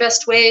 here's the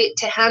best way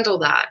to handle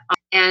that.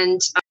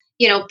 And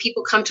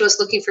people come to us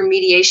looking for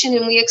mediation,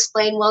 and we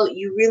explain, well,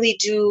 you really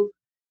do,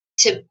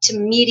 to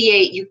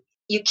mediate,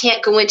 you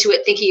can't go into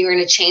it thinking you're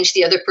going to change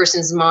the other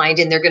person's mind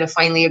and they're going to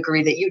finally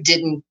agree that you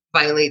didn't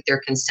violate their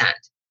consent.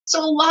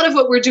 So a lot of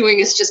what we're doing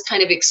is just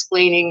kind of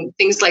explaining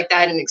things like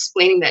that, and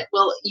explaining that,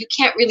 well, you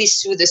can't really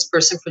sue this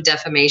person for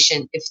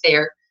defamation if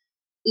they're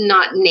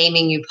not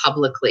naming you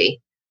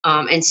publicly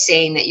and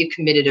saying that you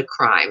committed a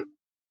crime.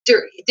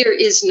 There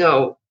is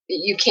no,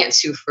 you can't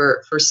sue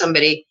for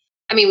somebody.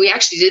 I mean, we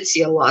actually did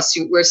see a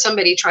lawsuit where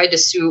somebody tried to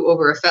sue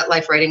over a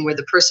FetLife writing where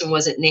the person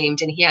wasn't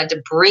named, and he had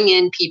to bring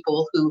in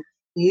people who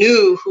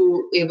knew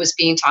who it was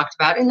being talked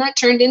about, and that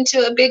turned into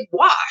a big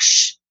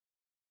wash,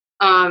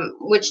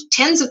 which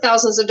tens of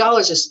thousands of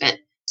dollars are spent.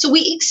 So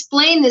we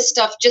explain this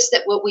stuff, just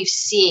that what we've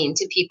seen,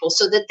 to people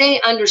so that they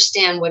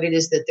understand what it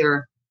is that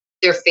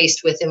they're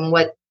faced with and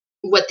what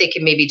they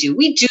can maybe do.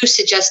 We do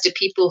suggest to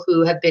people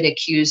who have been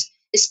accused,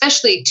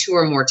 especially 2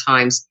 or more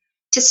times,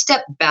 to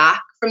step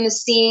back from the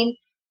scene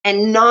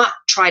and not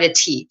try to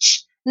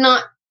teach,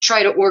 not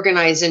try to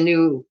organize a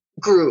new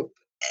group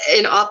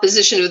in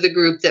opposition to the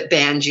group that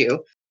banned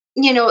you,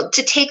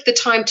 to take the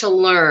time to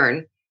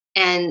learn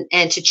and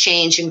to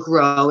change and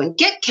grow and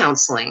get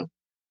counseling,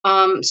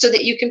 so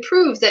that you can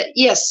prove that,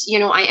 yes,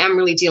 I am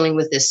really dealing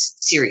with this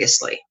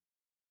seriously.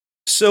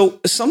 So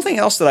something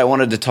else that I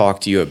wanted to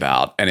talk to you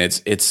about, and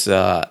it's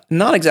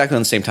not exactly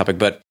on the same topic,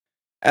 but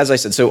as I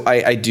said, so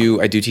I do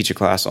teach a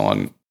class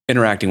on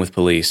interacting with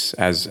police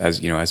as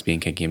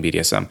being kinky and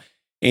BDSM.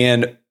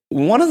 And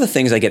one of the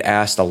things I get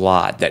asked a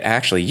lot that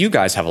actually you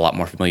guys have a lot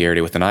more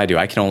familiarity with than I do,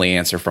 I can only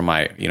answer from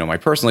my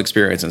personal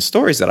experience and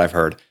stories that I've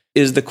heard,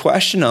 is the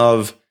question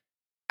of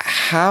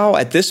how,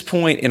 at this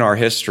point in our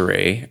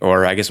history,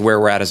 or I guess where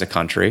we're at as a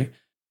country,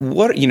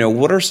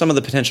 what are some of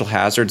the potential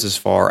hazards as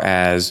far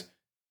as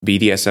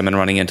BDSM and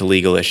running into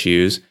legal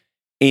issues,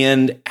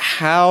 and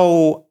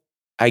how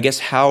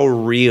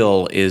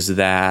real is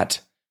that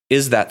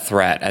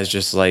threat as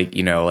just like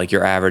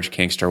your average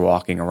kinkster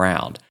walking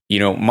around?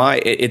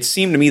 It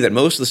seemed to me that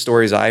most of the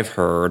stories I've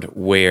heard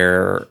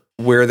where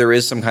there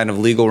is some kind of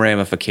legal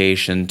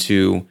ramification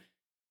to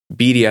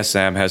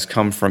BDSM has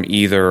come from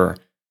either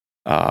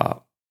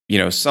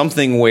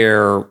something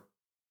where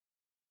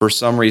for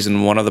some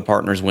reason one of the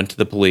partners went to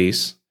the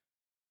police,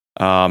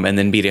 and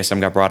then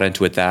BDSM got brought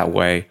into it that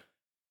way,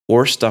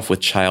 or stuff with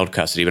child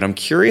custody. But I'm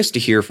curious to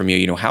hear from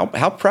you,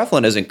 how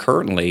prevalent is it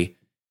currently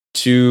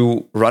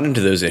to run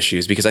into those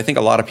issues? Because I think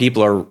a lot of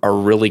people are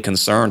really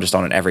concerned just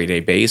on an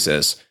everyday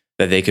basis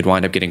that they could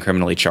wind up getting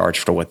criminally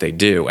charged for what they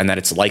do, and that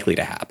it's likely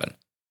to happen.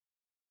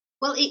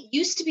 Well, it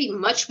used to be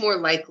much more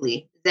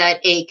likely that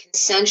a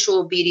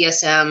consensual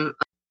BDSM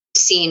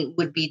scene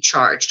would be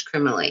charged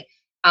criminally.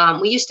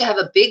 We used to have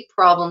a big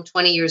problem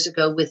 20 years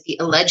ago with the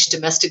alleged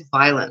domestic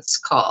violence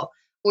call,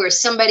 where a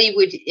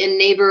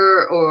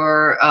neighbor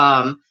or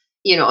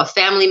a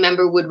family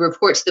member would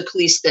report to the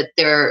police that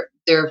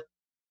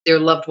their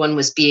loved one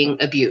was being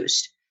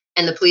abused,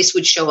 and the police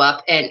would show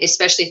up, and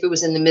especially if it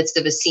was in the midst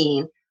of a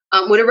scene,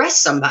 would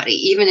arrest somebody,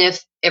 even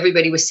if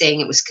everybody was saying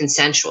it was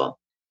consensual.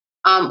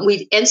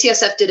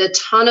 NCSF did a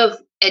ton of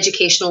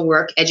educational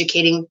work,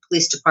 educating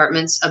police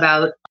departments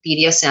about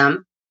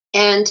BDSM,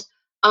 and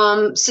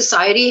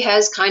society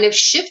has kind of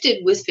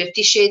shifted with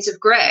 50 Shades of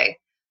Grey.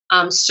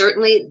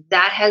 Certainly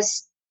that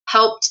has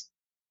helped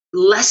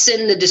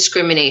lessen the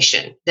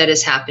discrimination that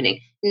is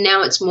happening.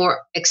 Now it's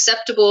more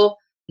acceptable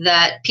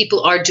that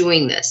people are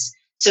doing this.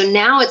 So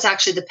now it's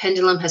actually the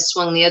pendulum has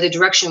swung the other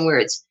direction where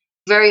it's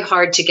very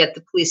hard to get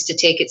the police to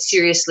take it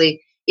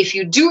seriously. If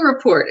you do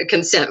report a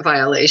consent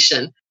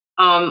violation,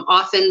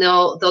 often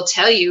they'll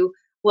tell you,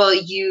 well,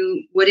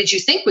 what did you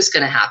think was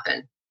going to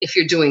happen if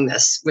you're doing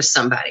this with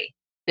somebody?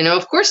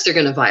 Of course they're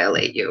going to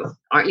violate you.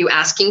 Aren't you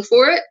asking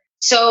for it?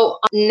 So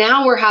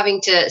now we're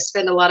having to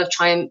spend a lot of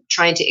time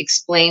trying to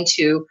explain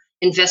to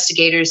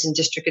investigators and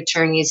district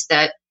attorneys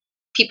that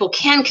people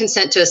can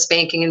consent to a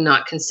spanking and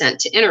not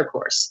consent to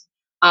intercourse.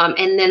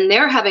 And then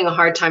they're having a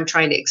hard time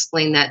trying to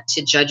explain that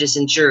to judges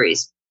and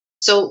juries.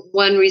 So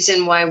one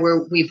reason why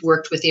we've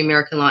worked with the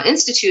American Law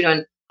Institute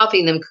on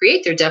helping them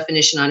create their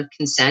definition on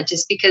consent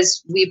is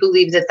because we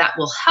believe that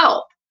will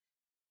help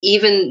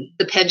even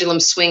the pendulum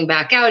swing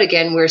back out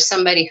again, where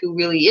somebody who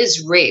really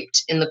is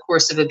raped in the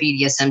course of a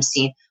BDSM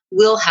scene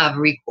will have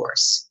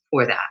recourse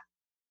for that.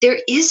 There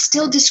is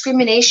still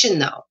discrimination,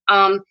 though.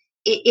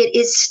 It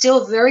is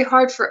still very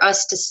hard for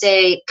us to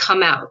say,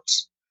 come out,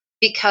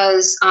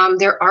 because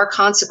there are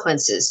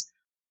consequences.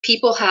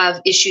 People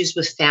have issues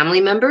with family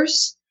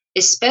members,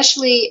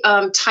 especially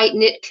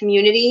tight-knit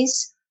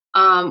communities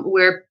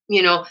where,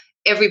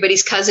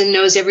 everybody's cousin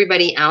knows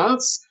everybody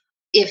else.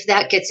 If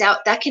that gets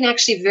out, that can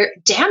actually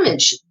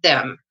damage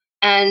them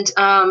and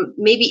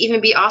maybe even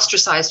be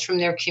ostracized from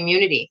their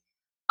community.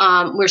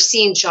 We're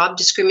seeing job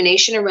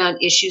discrimination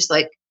around issues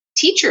like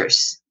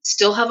teachers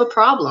still have a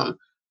problem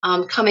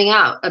coming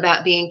out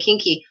about being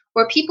kinky,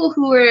 or people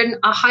who are in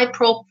a high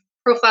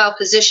profile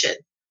position.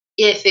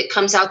 If it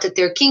comes out that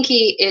they're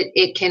kinky,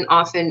 it can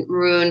often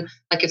ruin,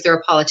 like if they're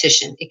a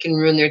politician, it can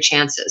ruin their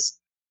chances.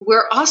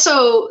 We're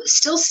also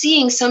still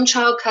seeing some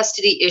child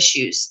custody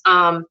issues.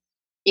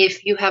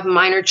 If you have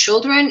minor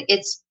children,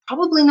 it's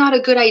probably not a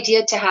good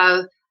idea to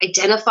have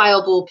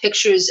identifiable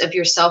pictures of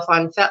yourself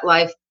on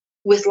FetLife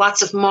with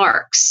lots of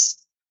marks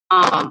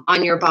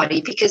on your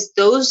body, because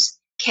those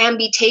can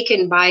be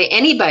taken by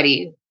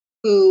anybody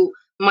who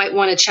might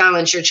want to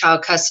challenge your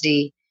child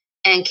custody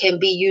and can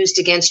be used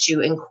against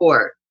you in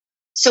court.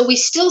 So we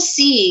still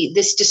see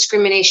this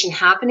discrimination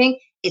happening.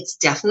 It's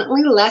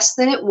definitely less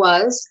than it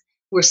was.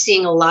 We're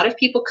seeing a lot of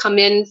people come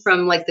in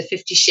from like the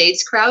 50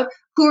 Shades crowd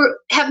who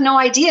have no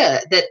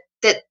idea that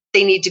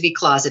they need to be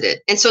closeted.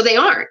 And so they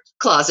aren't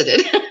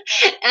closeted.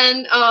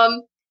 And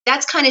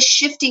that's kind of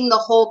shifting the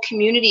whole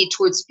community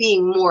towards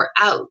being more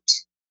out.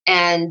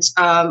 And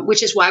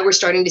which is why we're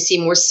starting to see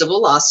more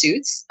civil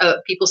lawsuits,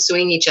 people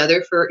suing each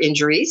other for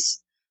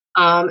injuries.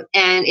 And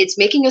it's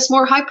making us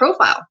more high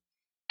profile.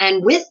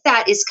 And with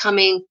that is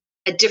coming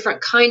a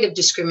different kind of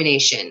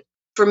discrimination.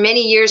 For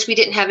many years, we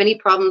didn't have any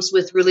problems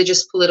with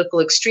religious political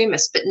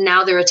extremists, but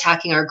now they're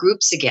attacking our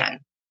groups again.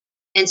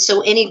 And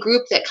so any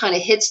group that kind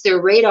of hits their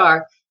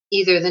radar,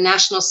 either the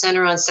National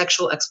Center on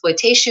Sexual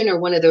Exploitation or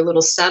one of their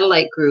little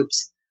satellite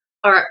groups,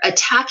 are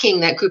attacking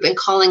that group and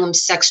calling them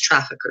sex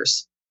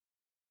traffickers.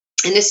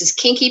 And this is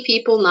kinky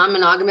people,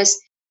 non-monogamous.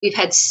 We've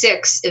had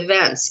 6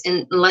 events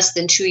in less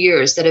than 2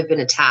 years that have been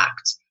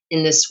attacked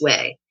in this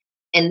way.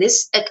 And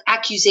this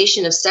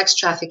accusation of sex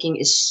trafficking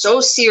is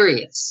so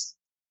serious.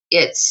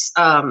 It's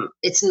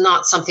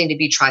not something to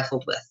be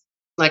trifled with.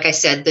 Like I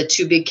said, the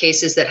 2 big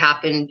cases that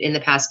happened in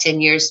the past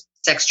 10 years,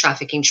 sex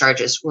trafficking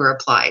charges were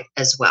applied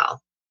as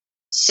well.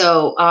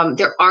 So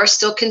there are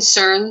still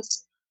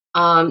concerns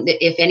that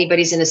if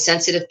anybody's in a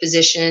sensitive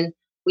position,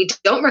 we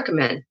don't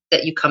recommend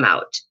that you come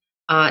out.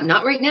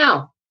 Not right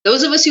now.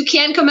 Those of us who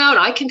can come out,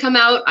 I can come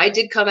out. I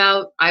did come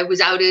out. I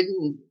was outed.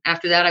 And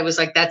after that, I was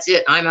like, that's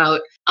it. I'm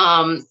out.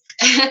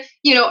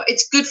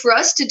 It's good for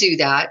us to do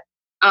that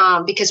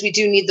because we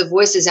do need the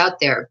voices out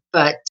there.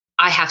 But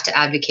I have to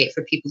advocate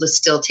for people to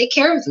still take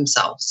care of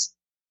themselves.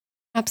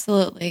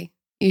 Absolutely.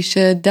 You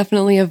should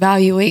definitely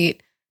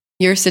evaluate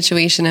your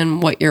situation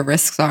and what your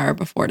risks are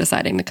before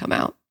deciding to come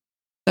out.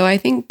 So I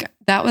think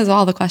that was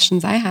all the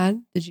questions I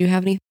had. Did you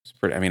have any?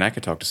 I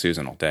could talk to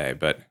Susan all day,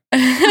 but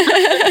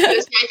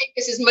I think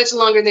this is much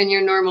longer than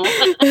your normal.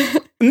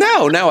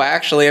 No,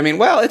 actually.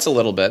 It's a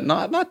little bit,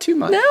 not too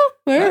much. No,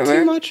 not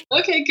too much.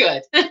 Okay,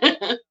 good.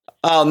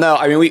 Oh, no.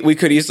 We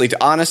could easily,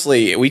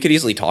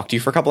 honestly, talk to you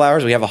for a couple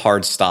hours. We have a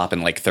hard stop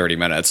in like 30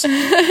 minutes.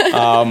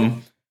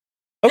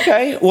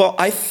 Okay. Well,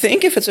 I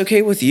think if it's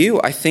okay with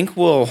you, I think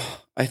we'll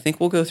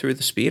go through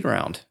the speed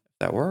round. If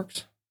that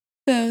works.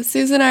 So,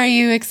 Susan, are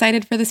you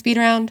excited for the speed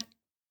round?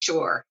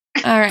 Sure.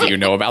 All right. Do you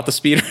know about the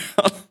speed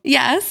round?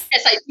 Yes.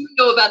 Yes, I do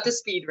know about the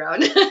speed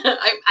round.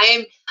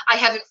 I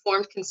have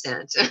informed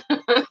consent.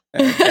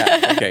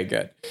 Okay,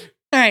 good.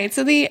 All right.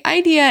 So the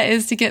idea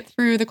is to get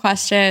through the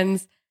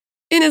questions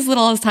in as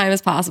little time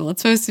as possible.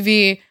 It's supposed to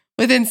be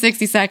within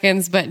 60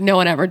 seconds, but no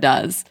one ever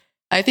does.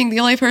 I think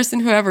the only person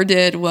who ever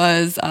did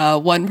was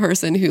one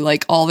person who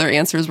all their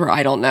answers were,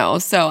 I don't know.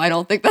 So I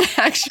don't think that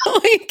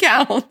actually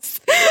counts.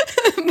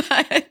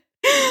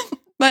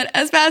 But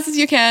as fast as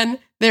you can,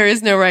 there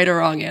is no right or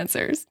wrong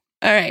answers.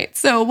 All right.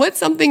 So what's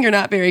something you're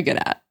not very good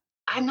at?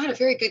 I'm not a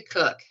very good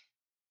cook.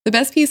 The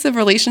best piece of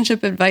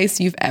relationship advice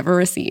you've ever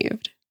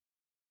received?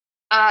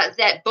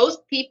 That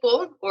both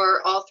people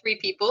or all 3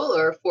 people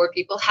or 4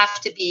 people have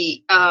to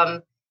be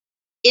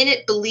in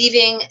it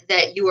believing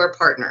that you are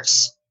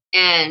partners.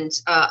 And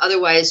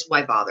otherwise,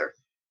 why bother?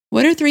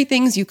 What are 3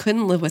 things you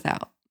couldn't live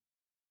without?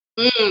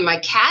 My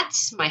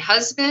cats, my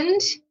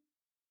husband,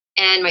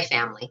 and my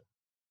family.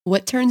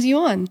 What turns you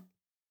on?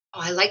 Oh,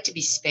 I like to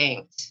be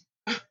spanked.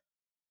 All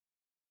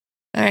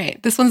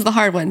right, this one's the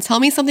hard one. Tell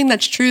me something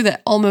that's true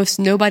that almost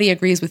nobody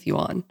agrees with you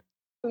on.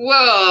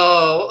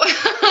 Whoa.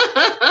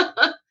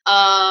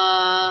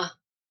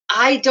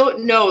 I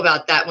don't know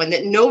about that one.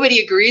 That nobody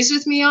agrees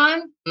with me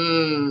on?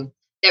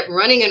 That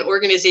running an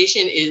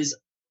organization is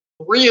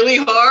really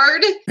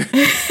hard.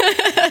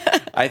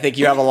 I think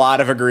you have a lot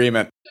of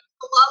agreement.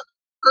 A lot of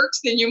perks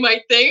than you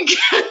might think.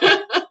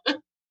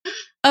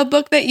 A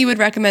book that you would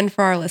recommend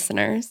for our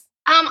listeners?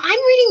 I'm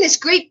reading this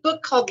great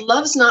book called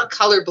Love's Not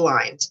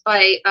Colorblind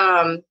by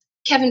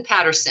Kevin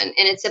Patterson,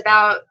 and it's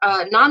about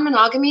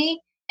non-monogamy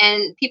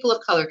and people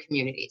of color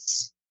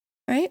communities.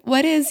 All right.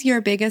 What is your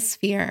biggest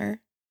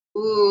fear?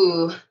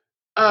 That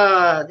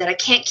I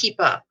can't keep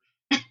up.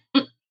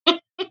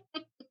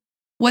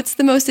 What's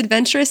the most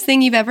adventurous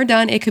thing you've ever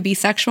done? It could be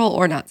sexual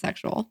or not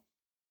sexual.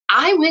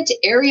 I went to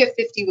Area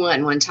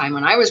 51 one time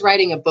when I was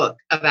writing a book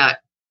about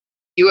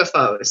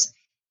UFOs,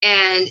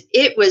 and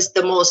it was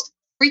the most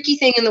freaky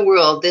thing in the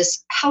world.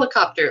 This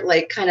helicopter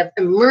like kind of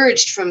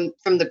emerged from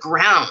the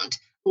ground,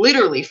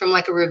 literally from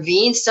like a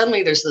ravine.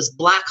 Suddenly there's this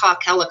Black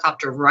Hawk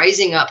helicopter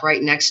rising up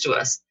right next to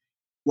us.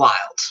 Wild.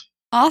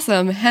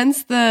 Awesome.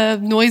 Hence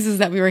the noises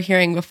that we were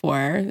hearing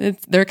before.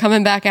 They're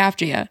coming back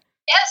after you.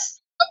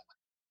 Yes.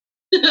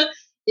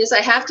 Yes,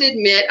 I have to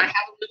admit, I have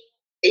a little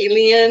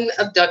alien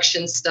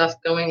abduction stuff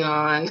going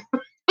on.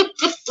 All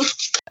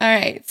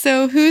right.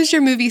 So who's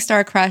your movie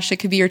star crush? It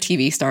could be your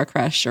TV star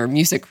crush or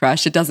music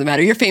crush. It doesn't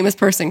matter. Your famous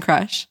person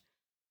crush.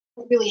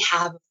 I don't really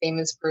have a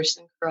famous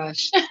person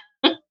crush.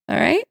 All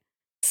right.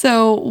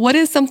 So what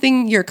is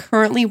something you're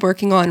currently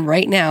working on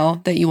right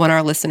now that you want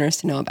our listeners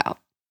to know about?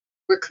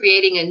 We're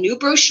creating a new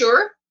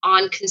brochure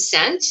on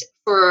consent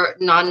for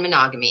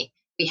non-monogamy.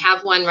 We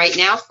have one right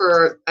now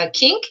for a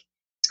kink.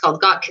 It's called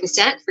Got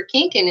Consent for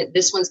kink, and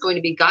this one's going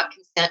to be Got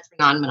Consent for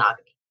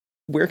non-monogamy.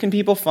 Where can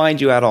people find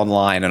you at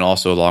online? And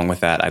also along with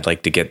that, I'd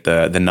like to get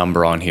the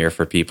number on here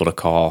for people to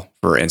call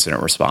for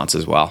incident response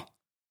as well.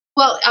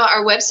 Well,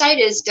 our website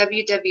is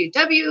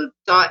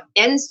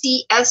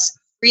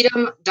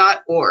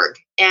www.ncsfreedom.org.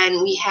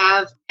 And we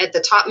have at the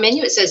top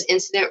menu, it says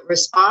incident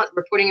response,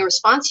 reporting a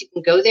response. You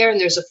can go there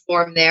and there's a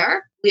form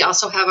there. We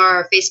also have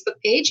our Facebook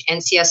page,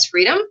 NCS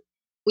Freedom.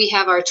 We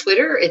have our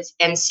Twitter, it's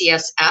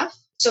NCSF.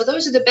 So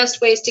those are the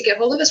best ways to get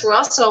hold of us. We're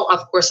also,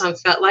 of course, on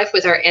FetLife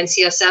with our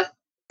NCSF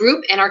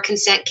group and our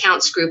Consent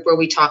Counts group, where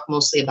we talk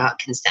mostly about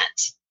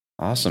consent.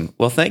 Awesome.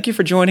 Well, thank you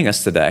for joining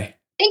us today.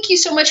 Thank you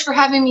so much for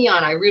having me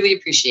on. I really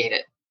appreciate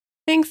it.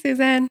 Thanks,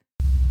 Suzanne.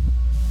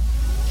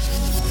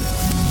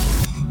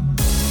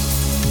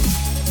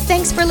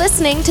 Thanks for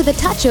listening to the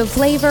Touch of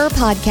Flavor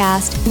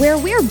podcast, where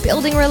we're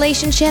building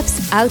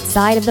relationships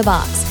outside of the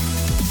box.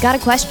 Got a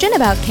question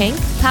about kink,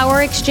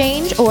 power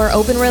exchange, or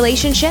open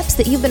relationships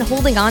that you've been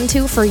holding on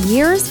to for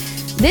years?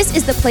 This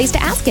is the place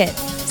to ask it.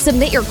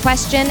 Submit your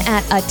question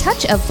at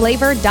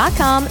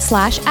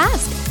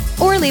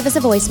atouchofFlavor.com/ask or leave us a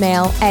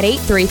voicemail at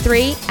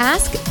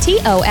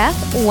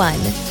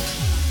 833-ASK-TOF1.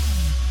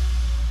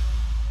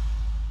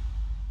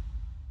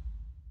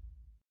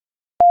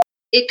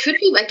 It could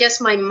be, I guess,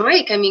 my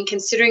mic. I mean,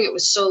 considering it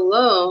was so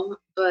low,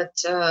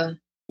 but...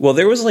 Well,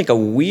 there was like a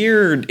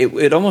weird,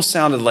 it almost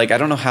sounded like, I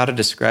don't know how to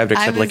describe it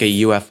except like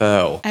a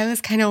UFO. I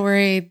was kind of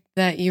worried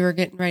that you were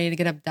getting ready to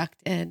get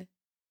abducted.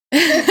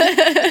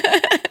 It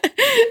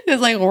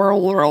was like,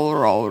 not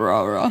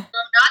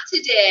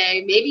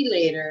today, maybe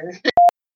later.